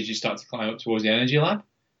basically as you start to climb up towards the Energy Lab.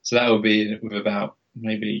 So that would be with about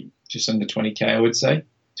maybe just under 20K, I would say,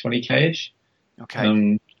 20K-ish.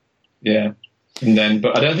 Okay. Yeah. And then,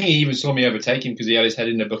 but I don't think he even saw me overtake him because he had his head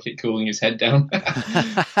in a bucket cooling his head down.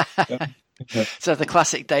 So the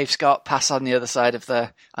classic Dave Scott pass on the other side of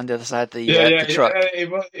the the truck.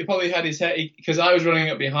 He probably had his head, because I was running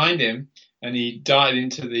up behind him and he dived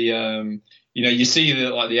into the, you see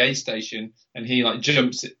the aid station, and he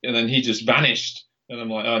jumps and then he just vanished. And I'm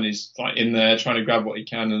like, oh, and he's in there trying to grab what he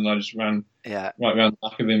can, and I just ran right around the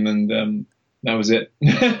back of him, and that was it.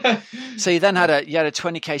 So you then had a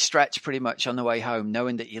 20K stretch pretty much on the way home,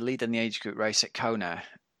 knowing that you're leading the age group race at Kona,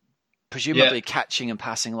 presumably catching and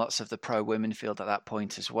passing lots of the pro women field at that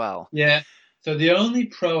point as well. Yeah. So the only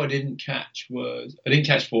pro I didn't catch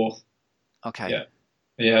fourth. Okay.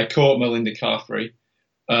 Yeah. I caught Melinda Carfrey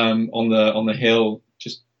on the hill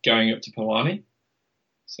just going up to Palani.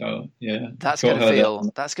 So yeah, that's gonna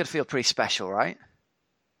feel pretty special, right?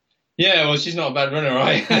 Yeah, well, she's not a bad runner,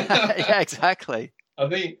 right? Yeah, exactly. I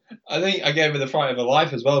think I gave her the fright of her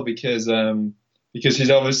life as well because she's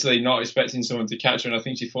obviously not expecting someone to catch her, and I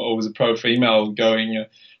think she thought it was a pro female going.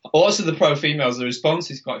 Lots of the pro females, the response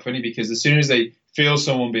is quite funny because as soon as they feel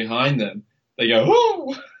someone behind them, they go,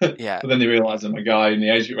 "Woo!" Yeah. But then they realise I'm a guy in the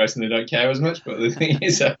age group race and they don't care as much. But the thing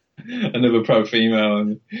is, another pro female,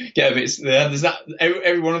 and get a bit. There's that.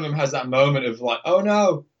 Every one of them has that moment of like, "Oh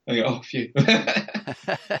no!" I go, "Oh, phew."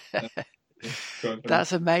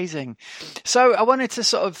 That's amazing. So I wanted to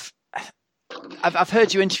sort of, I've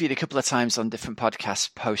heard you interviewed a couple of times on different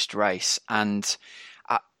podcasts post race, and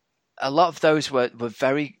a lot of those were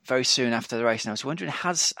very, very soon after the race. And I was wondering,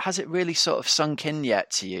 has it really sort of sunk in yet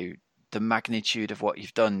to you, the magnitude of what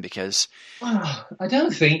you've done? Because I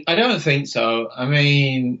don't think so. I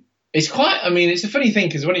mean, it's a funny thing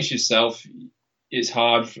because when it's yourself, it's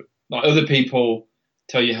hard. Other people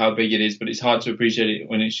tell you how big it is, but it's hard to appreciate it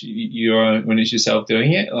when it's yourself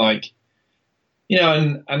doing it.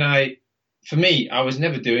 For me, I was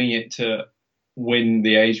never doing it to win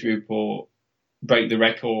the age group or break the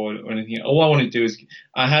record or anything. All I wanted to do is,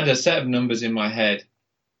 I had a set of numbers in my head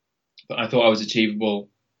that I thought I was achievable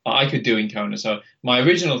I could do in Kona. So my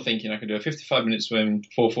original thinking, I could do a 55-minute swim,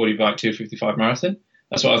 4:40 bike, 2:55 marathon.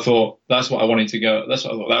 That's what I thought. That's what I wanted to go. That's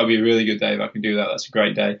what I thought. That would be a really good day if I can do that. That's a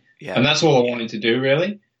great day. Yeah. And that's all I wanted to do,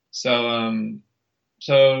 really. So,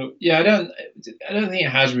 yeah, I don't think it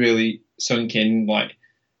has really sunk in. Like,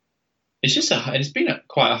 it's been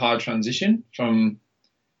quite a hard transition from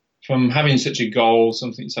having such a goal,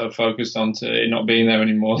 something so focused on, to it not being there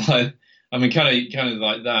anymore. Like, I mean, kind of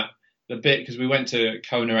like that. The bit, because we went to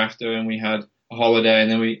Kona after and we had a holiday,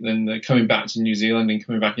 and then the coming back to New Zealand and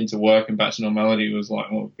coming back into work and back to normality was like,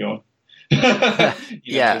 oh god.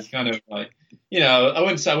 Yeah, it's kind of like, I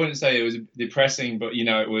wouldn't say it was depressing, but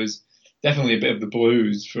it was definitely a bit of the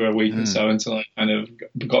blues for a week or so until I kind of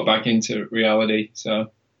got back into reality.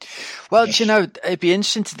 So, well, it'd be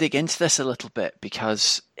interesting to dig into this a little bit,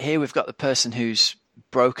 because here we've got the person who's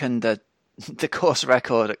broken the course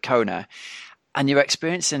record at Kona, and you're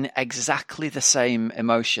experiencing exactly the same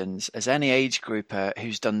emotions as any age grouper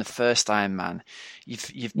who's done the first Ironman.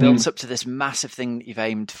 You've built up to this massive thing that you've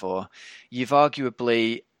aimed for. You've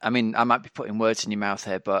arguably, I mean, I might be putting words in your mouth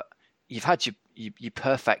here, but you've had your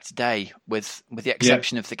perfect day, with the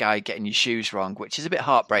exception of the guy getting your shoes wrong, which is a bit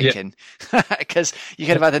heartbreaking, because you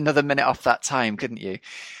could have had another minute off that time, couldn't you?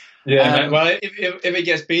 Yeah, well, if it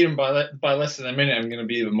gets beaten by less than a minute, I'm going to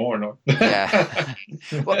be even more annoyed. Yeah.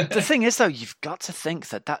 Well, the thing is, though, you've got to think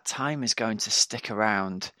that time is going to stick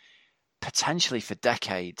around potentially for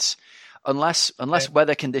decades, unless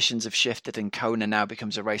weather conditions have shifted and Kona now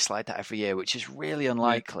becomes a race like that every year, which is really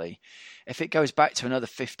unlikely. If it goes back to another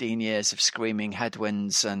 15 years of screaming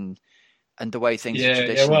headwinds and the way things are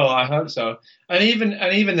traditionally. Yeah, well, I hope so. And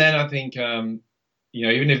even then, I think.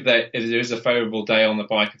 Even if there is a favourable day on the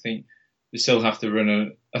bike, I think you still have to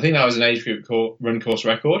run I think that was an age group run course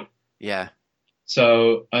record. Yeah.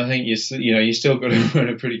 So I think you still got to run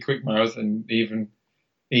a pretty quick marathon, even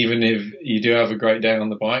if you do have a great day on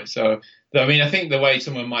the bike. So, I mean, I think the way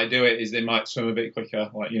someone might do it is they might swim a bit quicker,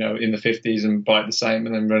 like, in the 50s, and bike the same,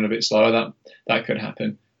 and then run a bit slower. That could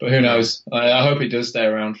happen, but who knows? I hope it does stay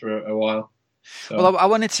around for a while. So. Well, I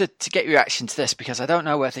wanted to get your reaction to this, because I don't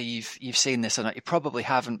know whether you've seen this or not. You probably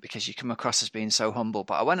haven't, because you come across as being so humble.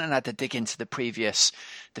 But I went and had to dig into the previous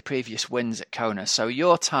wins at Kona. So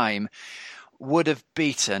your time would have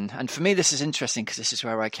beaten, and for me this is interesting because this is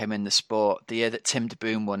where I came in the sport, the year that Tim de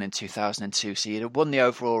Boom won in 2002. So you'd have won the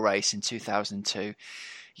overall race in 2002.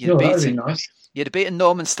 You'd have beaten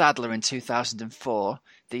Norman Stadler in 2004,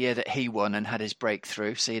 the year that he won and had his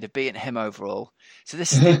breakthrough. So you'd have beaten him overall. So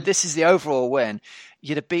this is the overall win.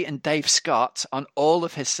 You'd have beaten Dave Scott on all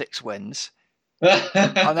of his 6 wins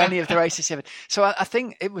on any of the races he ever. So I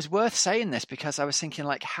think it was worth saying this, because I was thinking,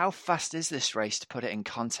 like, how fast is this race, to put it in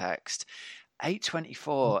context?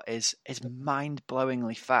 8:24 is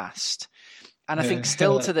mind-blowingly fast. And I think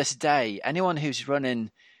still to this day, anyone who's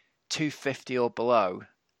running 250 or below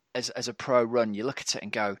as a pro run, you look at it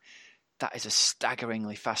and go, that is a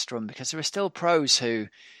staggeringly fast run, because there are still pros who,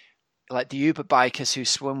 like the Uber bikers who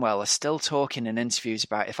swim well, are still talking in interviews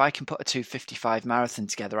about, if I can put a 2:55 marathon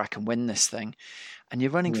together, I can win this thing. And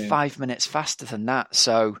you're running 5 minutes faster than that.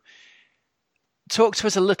 So talk to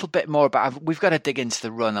us a little bit more about, we've got to dig into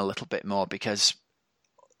the run a little bit more, because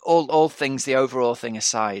all things, the overall thing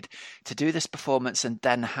aside, to do this performance and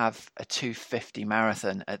then have a 250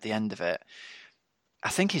 marathon at the end of it, I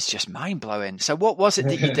think it's just mind blowing. So what was it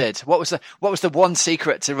that you did? What was the one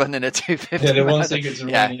secret to running a 250? Yeah, the one secret to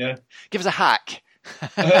running. Yeah. Give us a hack.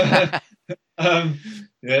 Yeah.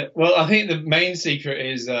 Well, I think the main secret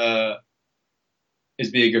is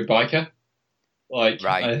be a good biker. Like,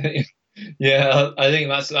 right. I think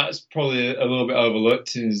that's probably a little bit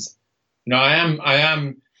overlooked. I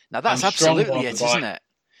am. Now that's absolutely it, isn't it?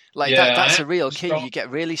 Like that's a real key. You get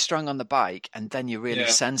really strong on the bike, and then you're really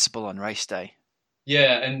sensible on race day.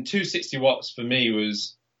 Yeah, and 260 watts for me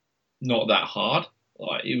was not that hard.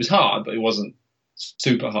 Like, it was hard, but it wasn't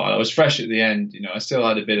super hard. I was fresh at the end. I still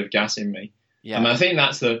had a bit of gas in me. Yeah, and I think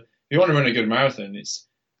if you want to run a good marathon,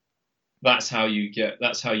 that's how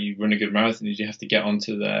you run a good marathon. Is you have to get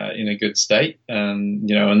onto there in a good state. And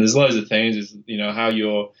there's loads of things. Is how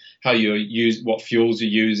you use, what fuels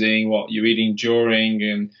you're using, what you're eating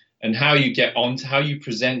during, and how you get onto, how you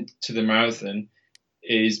present to the marathon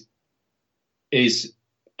is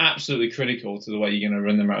absolutely critical to the way you're going to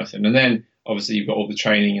run the marathon. And then obviously you've got all the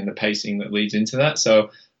training and the pacing that leads into that.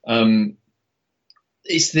 So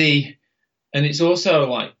it's also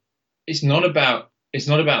like, it's not about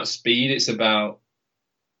speed. It's about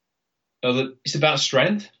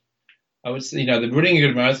strength. I would say, the running a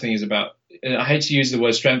good marathon is about, I hate to use the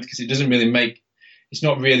word strength because it doesn't really it's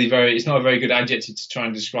not a very good adjective to try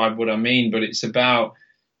and describe what I mean, but it's about,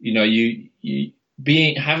 you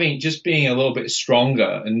being a little bit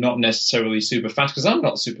stronger and not necessarily super fast, because I'm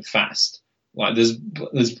not super fast. Like there's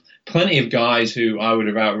plenty of guys who I would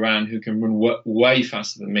have outran who can run way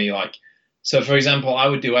faster than me. Like, so for example, I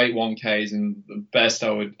would do 8 1Ks, and the best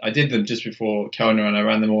I did them just before Kona, and I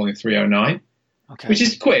ran them all in 3:09, which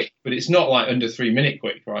is quick, but it's not like under 3 minute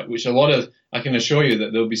quick, right? Which I can assure you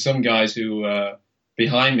that there'll be some guys who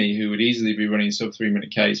behind me who would easily be running sub 3 minute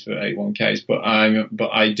Ks for 8 1Ks, but I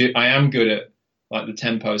am good at like the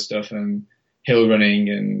tempo stuff and hill running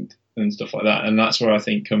and stuff like that, and that's where I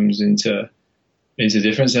think comes into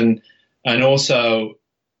difference. And also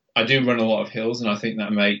I do run a lot of hills, and I think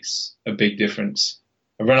that makes a big difference.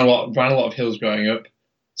 I ran a lot of hills growing up,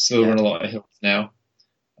 still run a lot of hills now.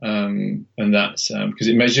 And that's because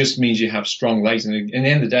it just means you have strong legs. And in the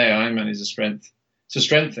end of the day, Ironman is it's a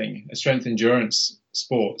strength thing, a strength endurance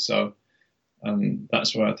sport. So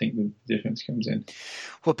that's where I think the difference comes in.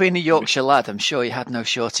 Well, being a Yorkshire lad, I'm sure you had no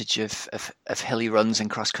shortage of hilly runs and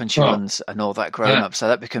cross country runs and all that growing up. So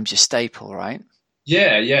that becomes your staple, right?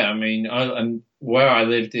 Yeah. I mean, and where I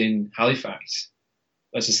lived in Halifax,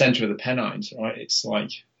 that's the centre of the Pennines, right? It's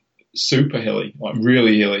like super hilly, like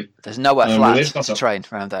really hilly. There's nowhere flat to train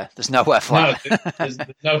around there. There's nowhere flat. No, there's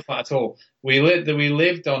no flat at all. We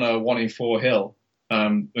lived on a 1 in 4 hill,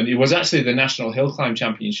 and it was actually the National Hill Climb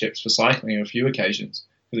Championships for cycling on a few occasions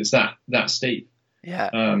because it's that steep,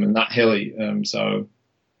 and that hilly. So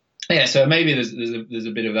maybe there's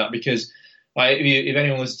a bit of that because. Like if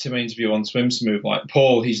anyone listens to my interview on Swim Smooth, like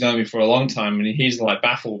Paul, he's known me for a long time, and he's like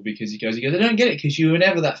baffled because he goes, I don't get it because you were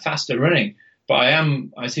never that fast at running. But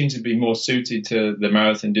I seem to be more suited to the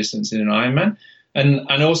marathon distance in an Ironman. And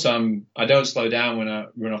also I don't slow down when I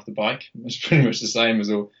run off the bike. It's pretty much the same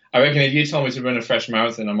as all. I reckon if you told me to run a fresh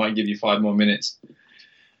marathon, I might give you 5 more minutes.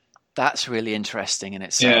 That's really interesting in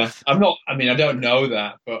itself. Yeah, I don't know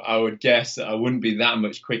that, but I would guess that I wouldn't be that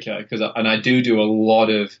much quicker and I do a lot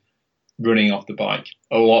of running off the bike.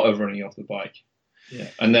 Yeah.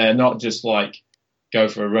 And they're not just like go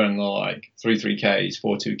for a run, they're like 3 Ks,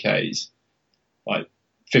 4 2Ks, like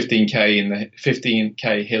 15K in the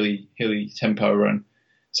 15K hilly tempo run.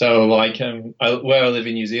 So like where I live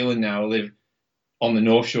in New Zealand now, I live on the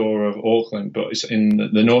North Shore of Auckland, but it's in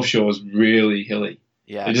the North Shore is really hilly.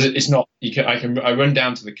 Yeah. It's not, I run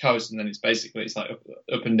down to the coast, and then it's like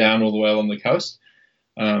up and down all the way along the coast.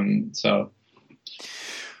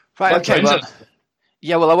 Right, okay,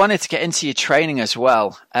 well, I wanted to get into your training as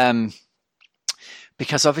well,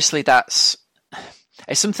 because obviously it's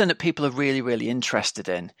something that people are really, really interested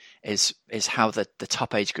in is how the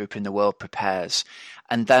top age group in the world prepares.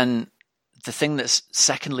 And then the thing that's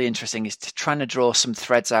secondly interesting is to trying to draw some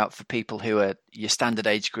threads out for people who are your standard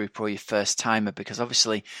age group or your first timer, because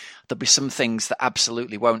obviously there'll be some things that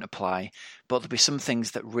absolutely won't apply, but there'll be some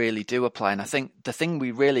things that really do apply. And I think the thing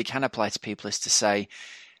we really can apply to people is to say,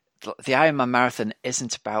 the Ironman marathon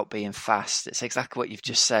isn't about being fast. It's exactly what you've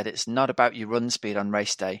just said. It's not about your run speed on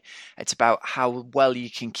race day. It's about how well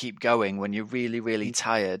you can keep going when you're really, really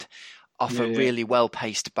tired off a really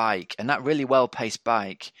well-paced bike. And that really well-paced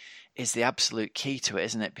bike is the absolute key to it,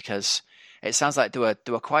 isn't it? Because it sounds like there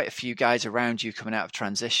were quite a few guys around you coming out of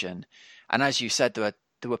transition. And as you said, there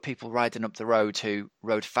were people riding up the road who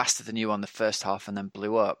rode faster than you on the first half and then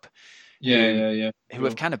blew up. Who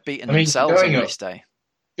have kind of beaten themselves on race day.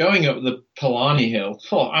 Going up the Palani Hill,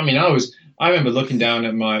 I remember looking down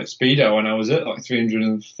at my speedo when I was at like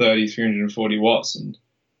 330, 340 watts, and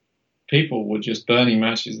people were just burning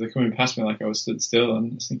matches. They're coming past me like I was stood still,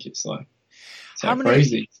 and I think it's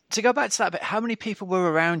crazy. To go back to that bit, how many people were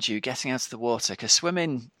around you getting out of the water? Because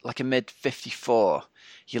swimming like a mid 54,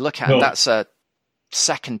 you look at that's a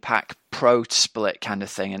second pack pro split kind of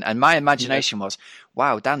thing, and my imagination was,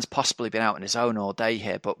 wow, Dan's possibly been out on his own all day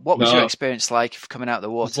here. But what was your experience like of coming out of the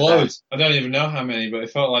water? Loads. I don't even know how many, but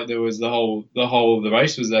it felt like there was the whole of the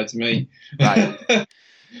race was there to me. Right.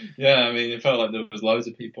 Yeah, I mean, it felt like there was loads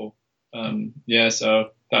of people.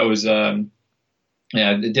 So that was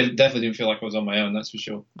it definitely didn't feel like I was on my own, that's for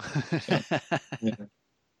sure.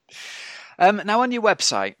 Now on your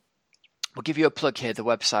website, we'll give you a plug here, the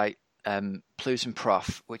website Plews and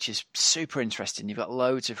Prof, which is super interesting. You've got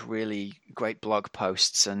loads of really great blog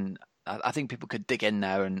posts, and I think people could dig in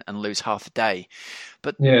there and lose half a day.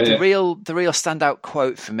 But the real standout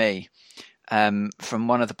quote for me from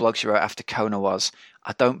one of the blogs you wrote after Kona was,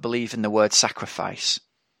 "I don't believe in the word sacrifice."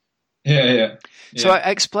 Yeah. So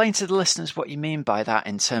explain to the listeners what you mean by that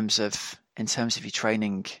in terms of your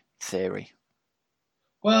training theory.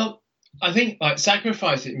 Well, I think like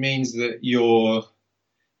sacrifice, it means that you're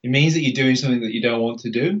doing something that you don't want to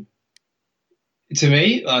do. to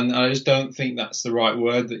me, and I just don't think that's the right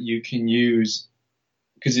word that you can use,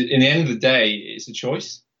 because in the end of the day, it's a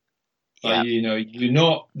choice. Yeah. You're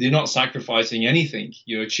not sacrificing anything.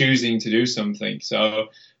 You're choosing to do something. So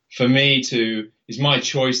for me it's my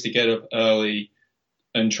choice to get up early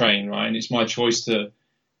and train, right? And it's my choice to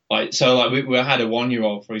we had a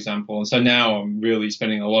 1-year-old, for example, and so now I'm really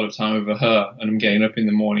spending a lot of time with her, and I'm getting up in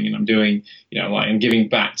the morning and I'm doing, I'm giving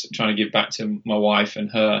back, trying to give back to my wife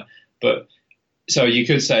and her. But so you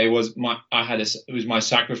could say it was my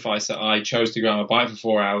sacrifice that I chose to go on a bike for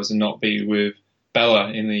 4 hours and not be with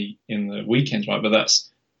Bella in the weekends, right? But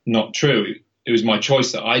that's not true. It was my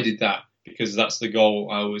choice that I did that because that's the goal.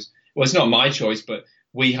 Well, it's not my choice, but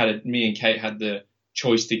me and Kate had the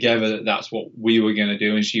choice together that that's what we were going to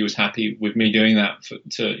do, and she was happy with me doing that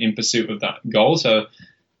in pursuit of that goal. So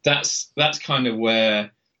that's kind of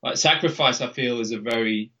where, like, sacrifice, I feel, is a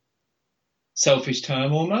very selfish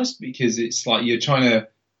term almost, because it's like you're trying to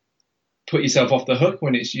put yourself off the hook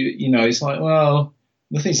when it's it's like, well,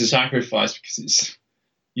 nothing's a sacrifice because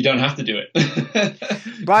you don't have to do it.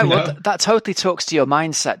 Right. Well, that totally talks to your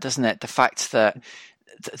mindset, doesn't it? The fact that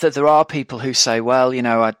there are people who say, well,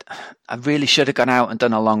 I really should have gone out and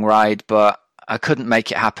done a long ride, but I couldn't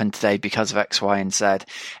make it happen today because of X, Y, and Z.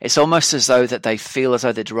 It's almost as though that they feel as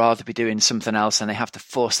though they'd rather be doing something else, and they have to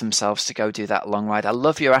force themselves to go do that long ride. I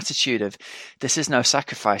love your attitude of, this is no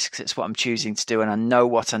sacrifice because it's what I'm choosing to do, and I know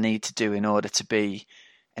what I need to do in order to be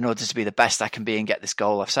the best I can be and get this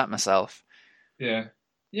goal I've set myself. Yeah.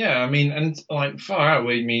 I mean, and like far out,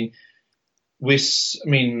 as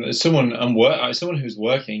someone who's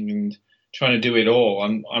working and trying to do it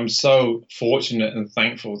all, I'm so fortunate and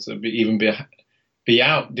thankful to be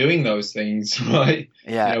out doing those things, right?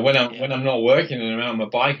 Yeah. When I'm not working and I'm out on my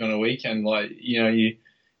bike on a weekend, like,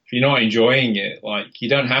 if you're not enjoying it, like, you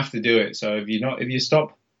don't have to do it. So if you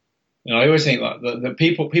stop, I always think like the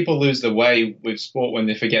people lose the way with sport when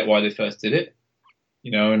they forget why they first did it,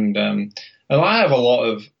 and I have a lot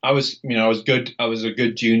of, I was a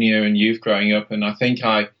good junior in youth growing up, and I think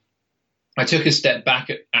I took a step back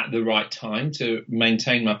at the right time to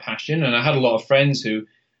maintain my passion. And I had a lot of friends who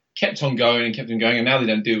kept on going, and now they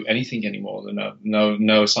don't do anything anymore.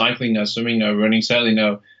 No cycling, no swimming, no running, certainly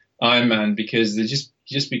no Ironman, because they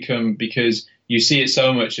just become, because you see it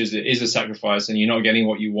so much as it is a sacrifice and you're not getting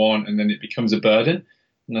what you want, and then it becomes a burden.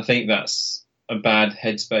 And I think that's a bad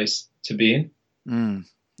headspace to be in.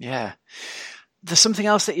 Yeah. There's something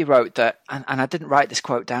else that you wrote that, and I didn't write this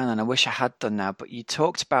quote down, and I wish I had done now, but you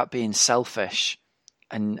talked about being selfish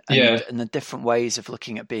and the different ways of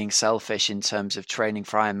looking at being selfish in terms of training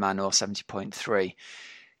for Ironman or 70.3.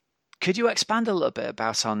 Could you expand a little bit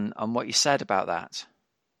about on what you said about that?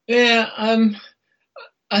 Yeah,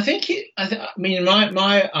 I think in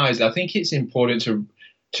my eyes, I think it's important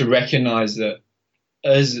to recognize that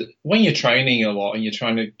as when you're training a lot and you're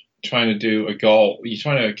trying to do a goal, you're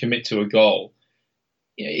trying to commit to a goal,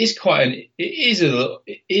 it is a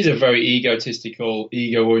very egotistical,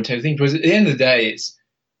 ego-oriented thing, because at the end of the day,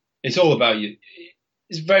 it's all about you.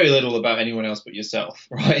 It's very little about anyone else but yourself,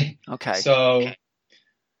 right? Okay. So,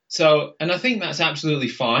 and I think that's absolutely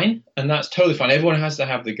fine, and that's totally fine. Everyone has to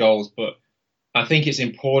have the goals, but I think it's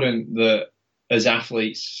important that as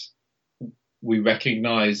athletes, we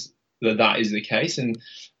recognize that is the case, and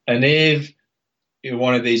if you're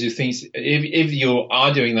one of these who thinks, if you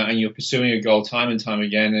are doing that and you're pursuing a goal time and time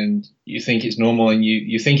again, and you think it's normal and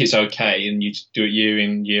you think it's okay, and you just do it year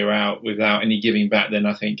in, year out without any giving back, then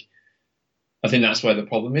I think that's where the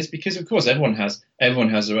problem is, because of course everyone has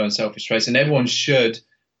their own selfish traits, and everyone should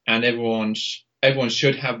have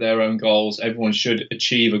their own goals. Everyone should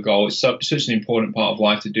achieve a goal. It's such an important part of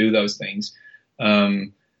life to do those things.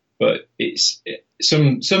 But it's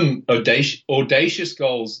some audacious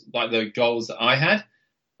goals, like the goals that I had,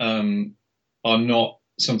 are not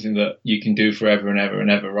something that you can do forever and ever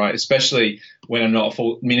and ever, right? Especially when I'm not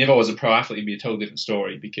if I was a pro athlete, it'd be a totally different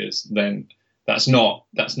story, because then that's not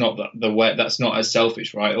the way. That's not as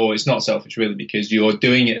selfish, right? Or it's not selfish really, because you're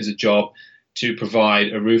doing it as a job to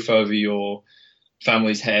provide a roof over your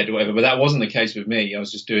family's head or whatever. But that wasn't the case with me. I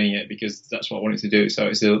was just doing it because that's what I wanted to do. So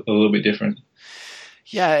it's a little bit different.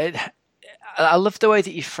 Yeah, I love the way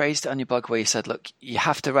that you phrased it on your blog, where you said, look, you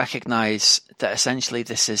have to recognize that essentially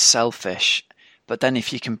this is selfish, but then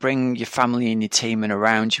if you can bring your family and your team in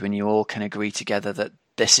around you, and you all can agree together that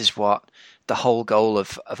this is what the whole goal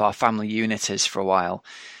of our family unit is for a while,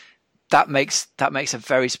 that makes a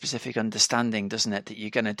very specific understanding, doesn't it? That you're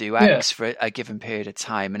going to do X for a given period of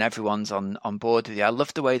time, and everyone's on board with you. I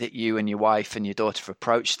love the way that you and your wife and your daughter have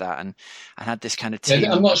approached that, and had this kind of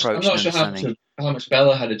team approach. I'm not sure how much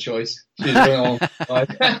Bella had a choice. She was going on.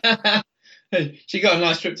 she got a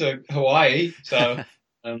nice trip to Hawaii. So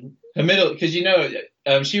her middle, because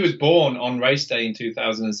she was born on race day in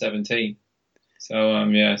 2017.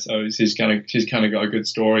 So so she's kind of got a good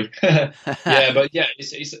story. Yeah, but yeah,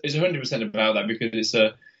 it's 100% about that, because it's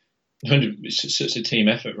such a team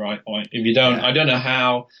effort, right? Like, if you don't, I don't know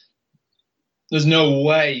how. There's no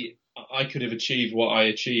way I could have achieved what I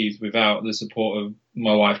achieved without the support of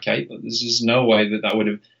my wife, Kate. There's just no way that would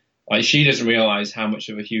have. Like, she doesn't realize how much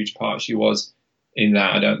of a huge part she was in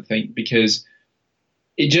that. I don't think, because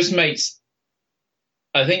it just makes.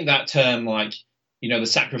 I think that term, like, the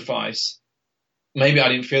sacrifice. Maybe I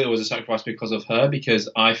didn't feel it was a sacrifice because of her, because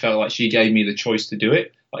I felt like she gave me the choice to do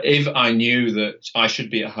it. Like, if I knew that I should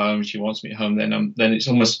be at home, she wants me at home, then it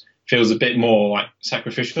almost feels a bit more like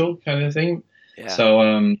sacrificial kind of thing. Yeah. So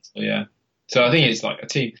So I think it's like a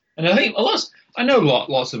team, and I think I know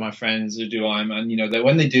lots of my friends who do Ironman. That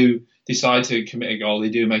when they do decide to commit a goal, they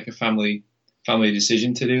do make a family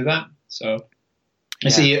decision to do that. So I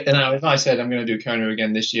see. If I said I'm going to do Kona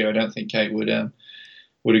again this year, I don't think Kate would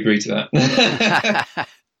agree to that.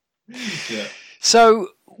 Yeah. So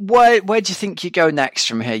where do you think you go next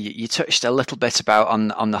from here? You touched a little bit about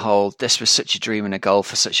on the whole, this was such a dream and a goal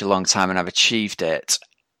for such a long time, and I've achieved it.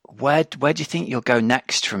 Where do you think you'll go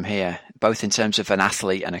next from here, both in terms of an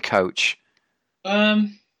athlete and a coach?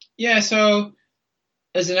 So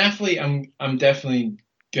as an athlete, I'm definitely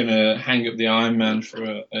gonna hang up the Ironman for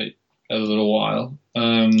a little while.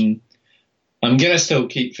 I'm going to still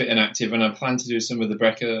keep fit and active, and I plan to do some of the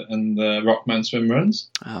Brecker and the Rockman swim runs.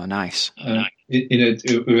 Oh, nice. With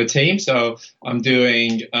a team. So I'm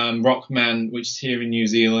doing Rockman, which is here in New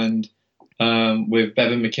Zealand, with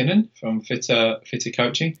Bevan McKinnon from Fitter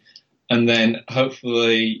Coaching. And then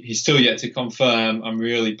hopefully, he's still yet to confirm, I'm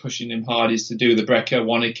really pushing him hard, is to do the Brecker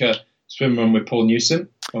Wanaka swim run with Paul Newsom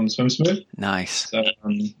from Swim Smooth. Nice. So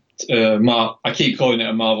I keep calling it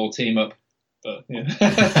a Marvel team up, but yeah.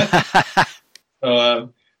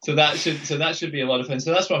 So that should be a lot of fun.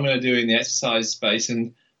 So that's what I'm going to do in the exercise space,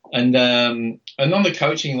 and on the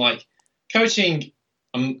coaching,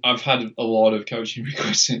 I've had a lot of coaching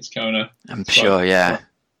requests since Kona. I'm sure, yeah.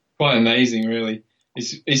 Quite amazing, really.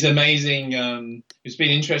 It's amazing. It's been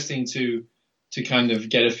interesting to kind of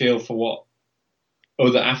get a feel for what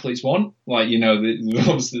other athletes want. Like, they're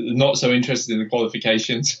obviously not so interested in the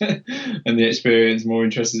qualifications and the experience, more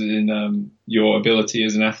interested in your ability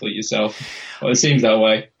as an athlete yourself. Well, it seems that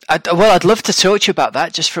way. I'd love to talk to you about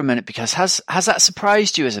that just for a minute, because has that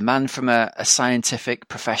surprised you as a man from a scientific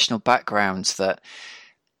professional background, that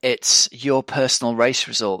it's your personal race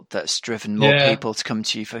result that's driven more people to come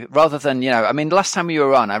to you for, rather than, the last time you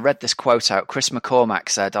were on, I read this quote out. Chris McCormack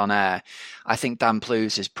said on air, I think Dan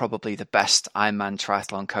Plews is probably the best Ironman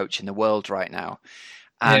triathlon coach in the world right now.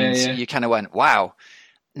 And you kind of went, wow.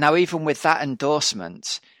 Now, even with that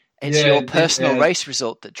endorsement, it's your personal race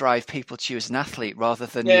result that drive people to you as an athlete, rather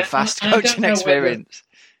than your fast coaching experience.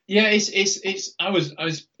 It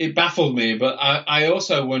baffled me, but I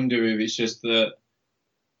also wonder if it's just that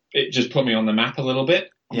it just put me on the map a little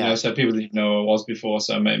bit. So people didn't know who I was before,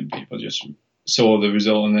 so maybe people just saw the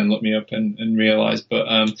result and then looked me up and realized. But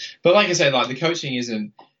like I said, like, the coaching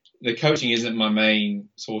isn't my main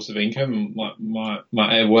source of income.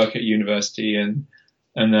 My work at university and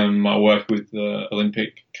my work with the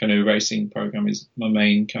Olympic canoe racing program is my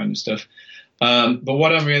main kind of stuff. But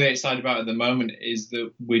what I'm really excited about at the moment is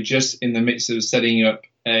that we're just in the midst of setting up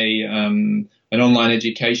an online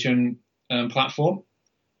education platform,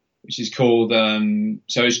 which is called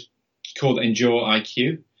it's called Endure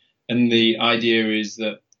IQ. And the idea is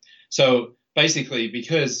that, so basically,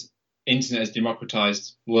 because internet has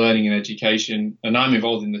democratized learning and education, and I'm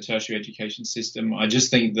involved in the tertiary education system, I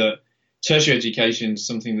just think that tertiary education is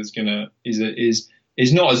something that's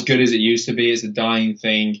is not as good as it used to be. It's a dying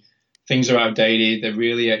thing. Things are outdated. They're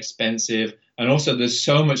really expensive. And also, there's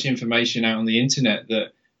so much information out on the internet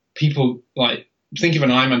that people, like, think of an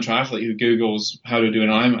Ironman triathlete who Googles how to do an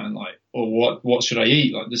Ironman, like, or what should I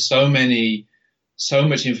eat? Like, there's so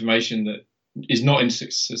much information that is not in a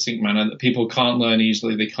succinct manner that people can't learn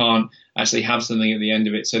easily. They can't actually have something at the end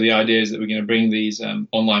of it. So the idea is that we're going to bring these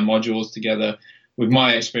online modules together with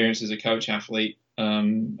my experience as a coach, athlete,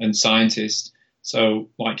 and scientist. So,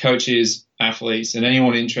 like, coaches, athletes, and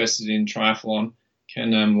anyone interested in triathlon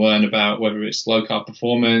can learn about whether it's low carb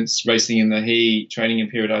performance, racing in the heat, training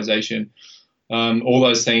and periodization, all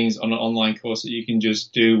those things on an online course that you can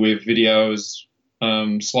just do with videos,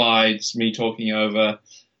 slides, me talking over.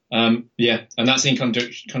 And that's in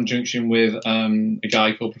conjunction with a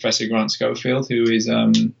guy called Professor Grant Schofield, who's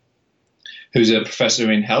a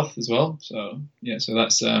professor in health as well. So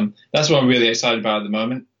that's what I'm really excited about at the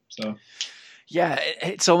moment. So Yeah,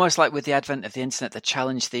 it's almost like with the advent of the internet, the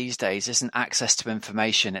challenge these days isn't access to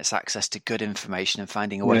information, it's access to good information and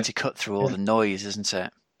finding a way to cut through all the noise, isn't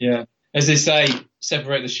it? Yeah. As they say,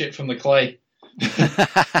 separate the shit from the clay. You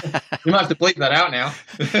might have to bleep that out now.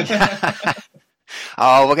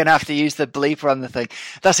 Oh, we're going to have to use the bleeper on the thing.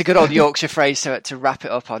 That's a good old Yorkshire phrase to wrap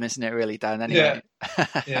it up on, isn't it, really, Dan? Anyway.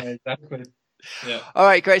 Yeah, exactly. Yeah. All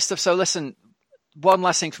right, great stuff. So listen, one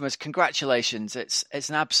last thing from us. Congratulations. It's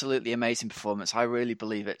an absolutely amazing performance. I really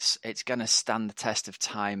believe it's going to stand the test of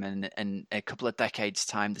time, and in a couple of decades'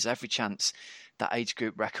 time, there's every chance that age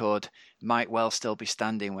group record might well still be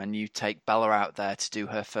standing when you take Bella out there to do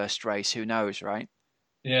her first race. Who knows, right?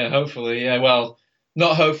 Yeah, hopefully. Yeah, well,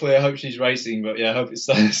 not hopefully. I hope she's racing, but yeah, I hope it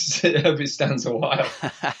stands. I hope it stands a while.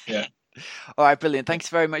 Yeah. All right, brilliant. Thanks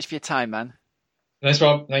very much for your time, man. Thanks,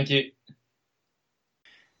 Rob. Thank you.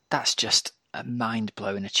 That's just a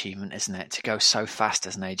mind-blowing achievement, isn't it? To go so fast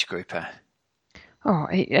as an age grouper. Oh,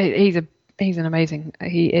 he is an amazing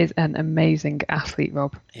athlete,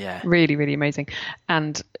 Rob. Yeah. Really, really amazing.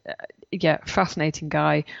 And fascinating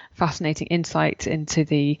guy, fascinating insight into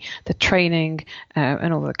the training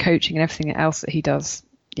and all the coaching and everything else that he does.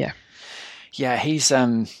 Yeah. Yeah, he's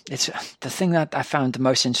it's the thing that I found the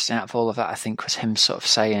most interesting out of all of that, I think, was him sort of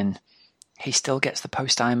saying he still gets the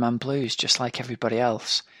post-Ironman blues just like everybody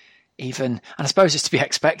else. Even, and I suppose it's to be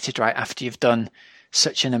expected, right, after you've done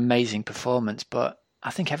such an amazing performance, but I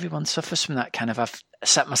think everyone suffers from that kind of, I've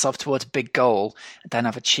set myself towards a big goal, and then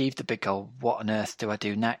I've achieved the big goal, what on earth do I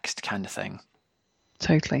do next kind of thing.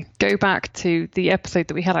 Totally. Go back to the episode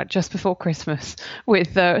that we had out just before Christmas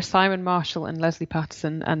with Simon Marshall and Leslie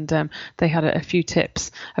Patterson, and they had a few tips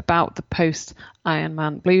about the post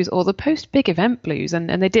Ironman blues or the post big event blues, and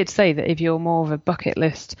they did say that if you're more of a bucket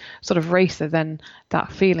list sort of racer, then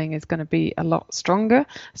that feeling is going to be a lot stronger.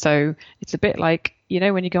 So it's a bit like, you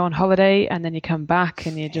know, when you go on holiday and then you come back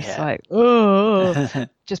and you're just like, oh,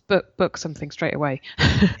 just book something straight away.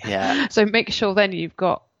 Yeah. So make sure then you've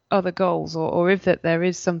got other goals, or if that there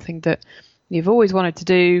is something that you've always wanted to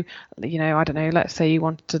do, you know, I don't know, let's say you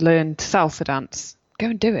wanted to learn to salsa dance, go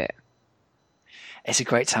and do it. It's a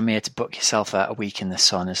great time of year to book yourself a week in the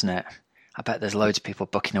sun, isn't it? I bet there's loads of people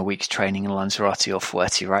booking a week's training in Lanzarote or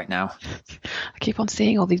Fuerte right now. I keep on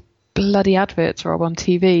seeing all these bloody adverts, Rob, on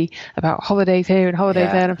TV about holidays here and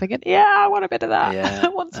holidays there, and I'm thinking, yeah, I want a bit of that. Yeah, I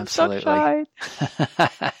want some sunshine.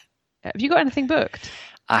 Have you got anything booked?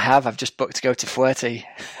 I have. I've just booked to go to Fuerte.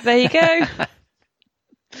 There you go.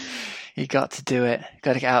 You got to do it.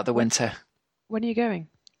 Got to get out the winter. When are you going?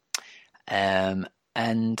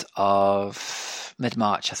 End of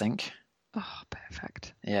mid-March, I think. Oh,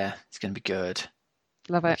 perfect. Yeah, it's going to be good.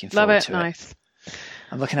 Love it. Love it. Nice.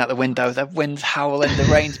 I'm looking out the window. The wind's howling. The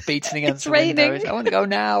rain's beating against the windows. I want to go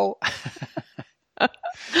now.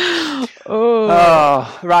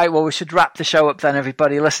 Oh, right. Well, we should wrap the show up then,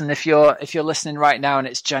 everybody. Listen, if you're listening right now and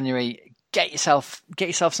it's January, get yourself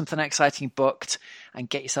something exciting booked and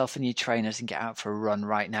get yourself a new trainers and get out for a run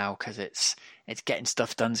right now, because it's getting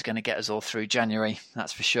stuff done is going to get us all through January.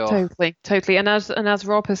 That's for sure. Totally. And as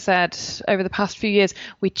Rob has said over the past few years,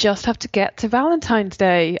 we just have to get to Valentine's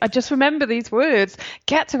Day. I just remember these words: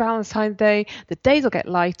 get to Valentine's Day. The days will get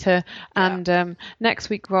lighter. Yeah. And next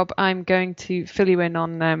week, Rob, I'm going to fill you in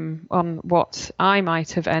on what I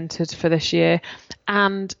might have entered for this year,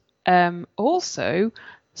 and also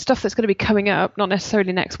stuff that's going to be coming up, not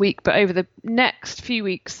necessarily next week, but over the next few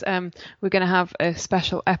weeks, we're going to have a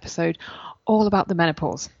special episode all about the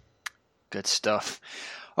menopause. Good stuff.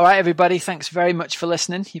 All right, everybody, thanks very much for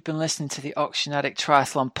listening. You've been listening to the Oxygen Addict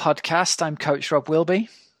Triathlon podcast. I'm Coach Rob Wilby.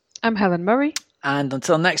 I'm Helen Murray. And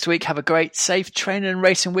until next week, have a great, safe training and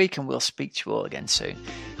racing week, and we'll speak to you all again soon.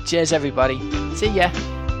 Cheers, everybody. See ya.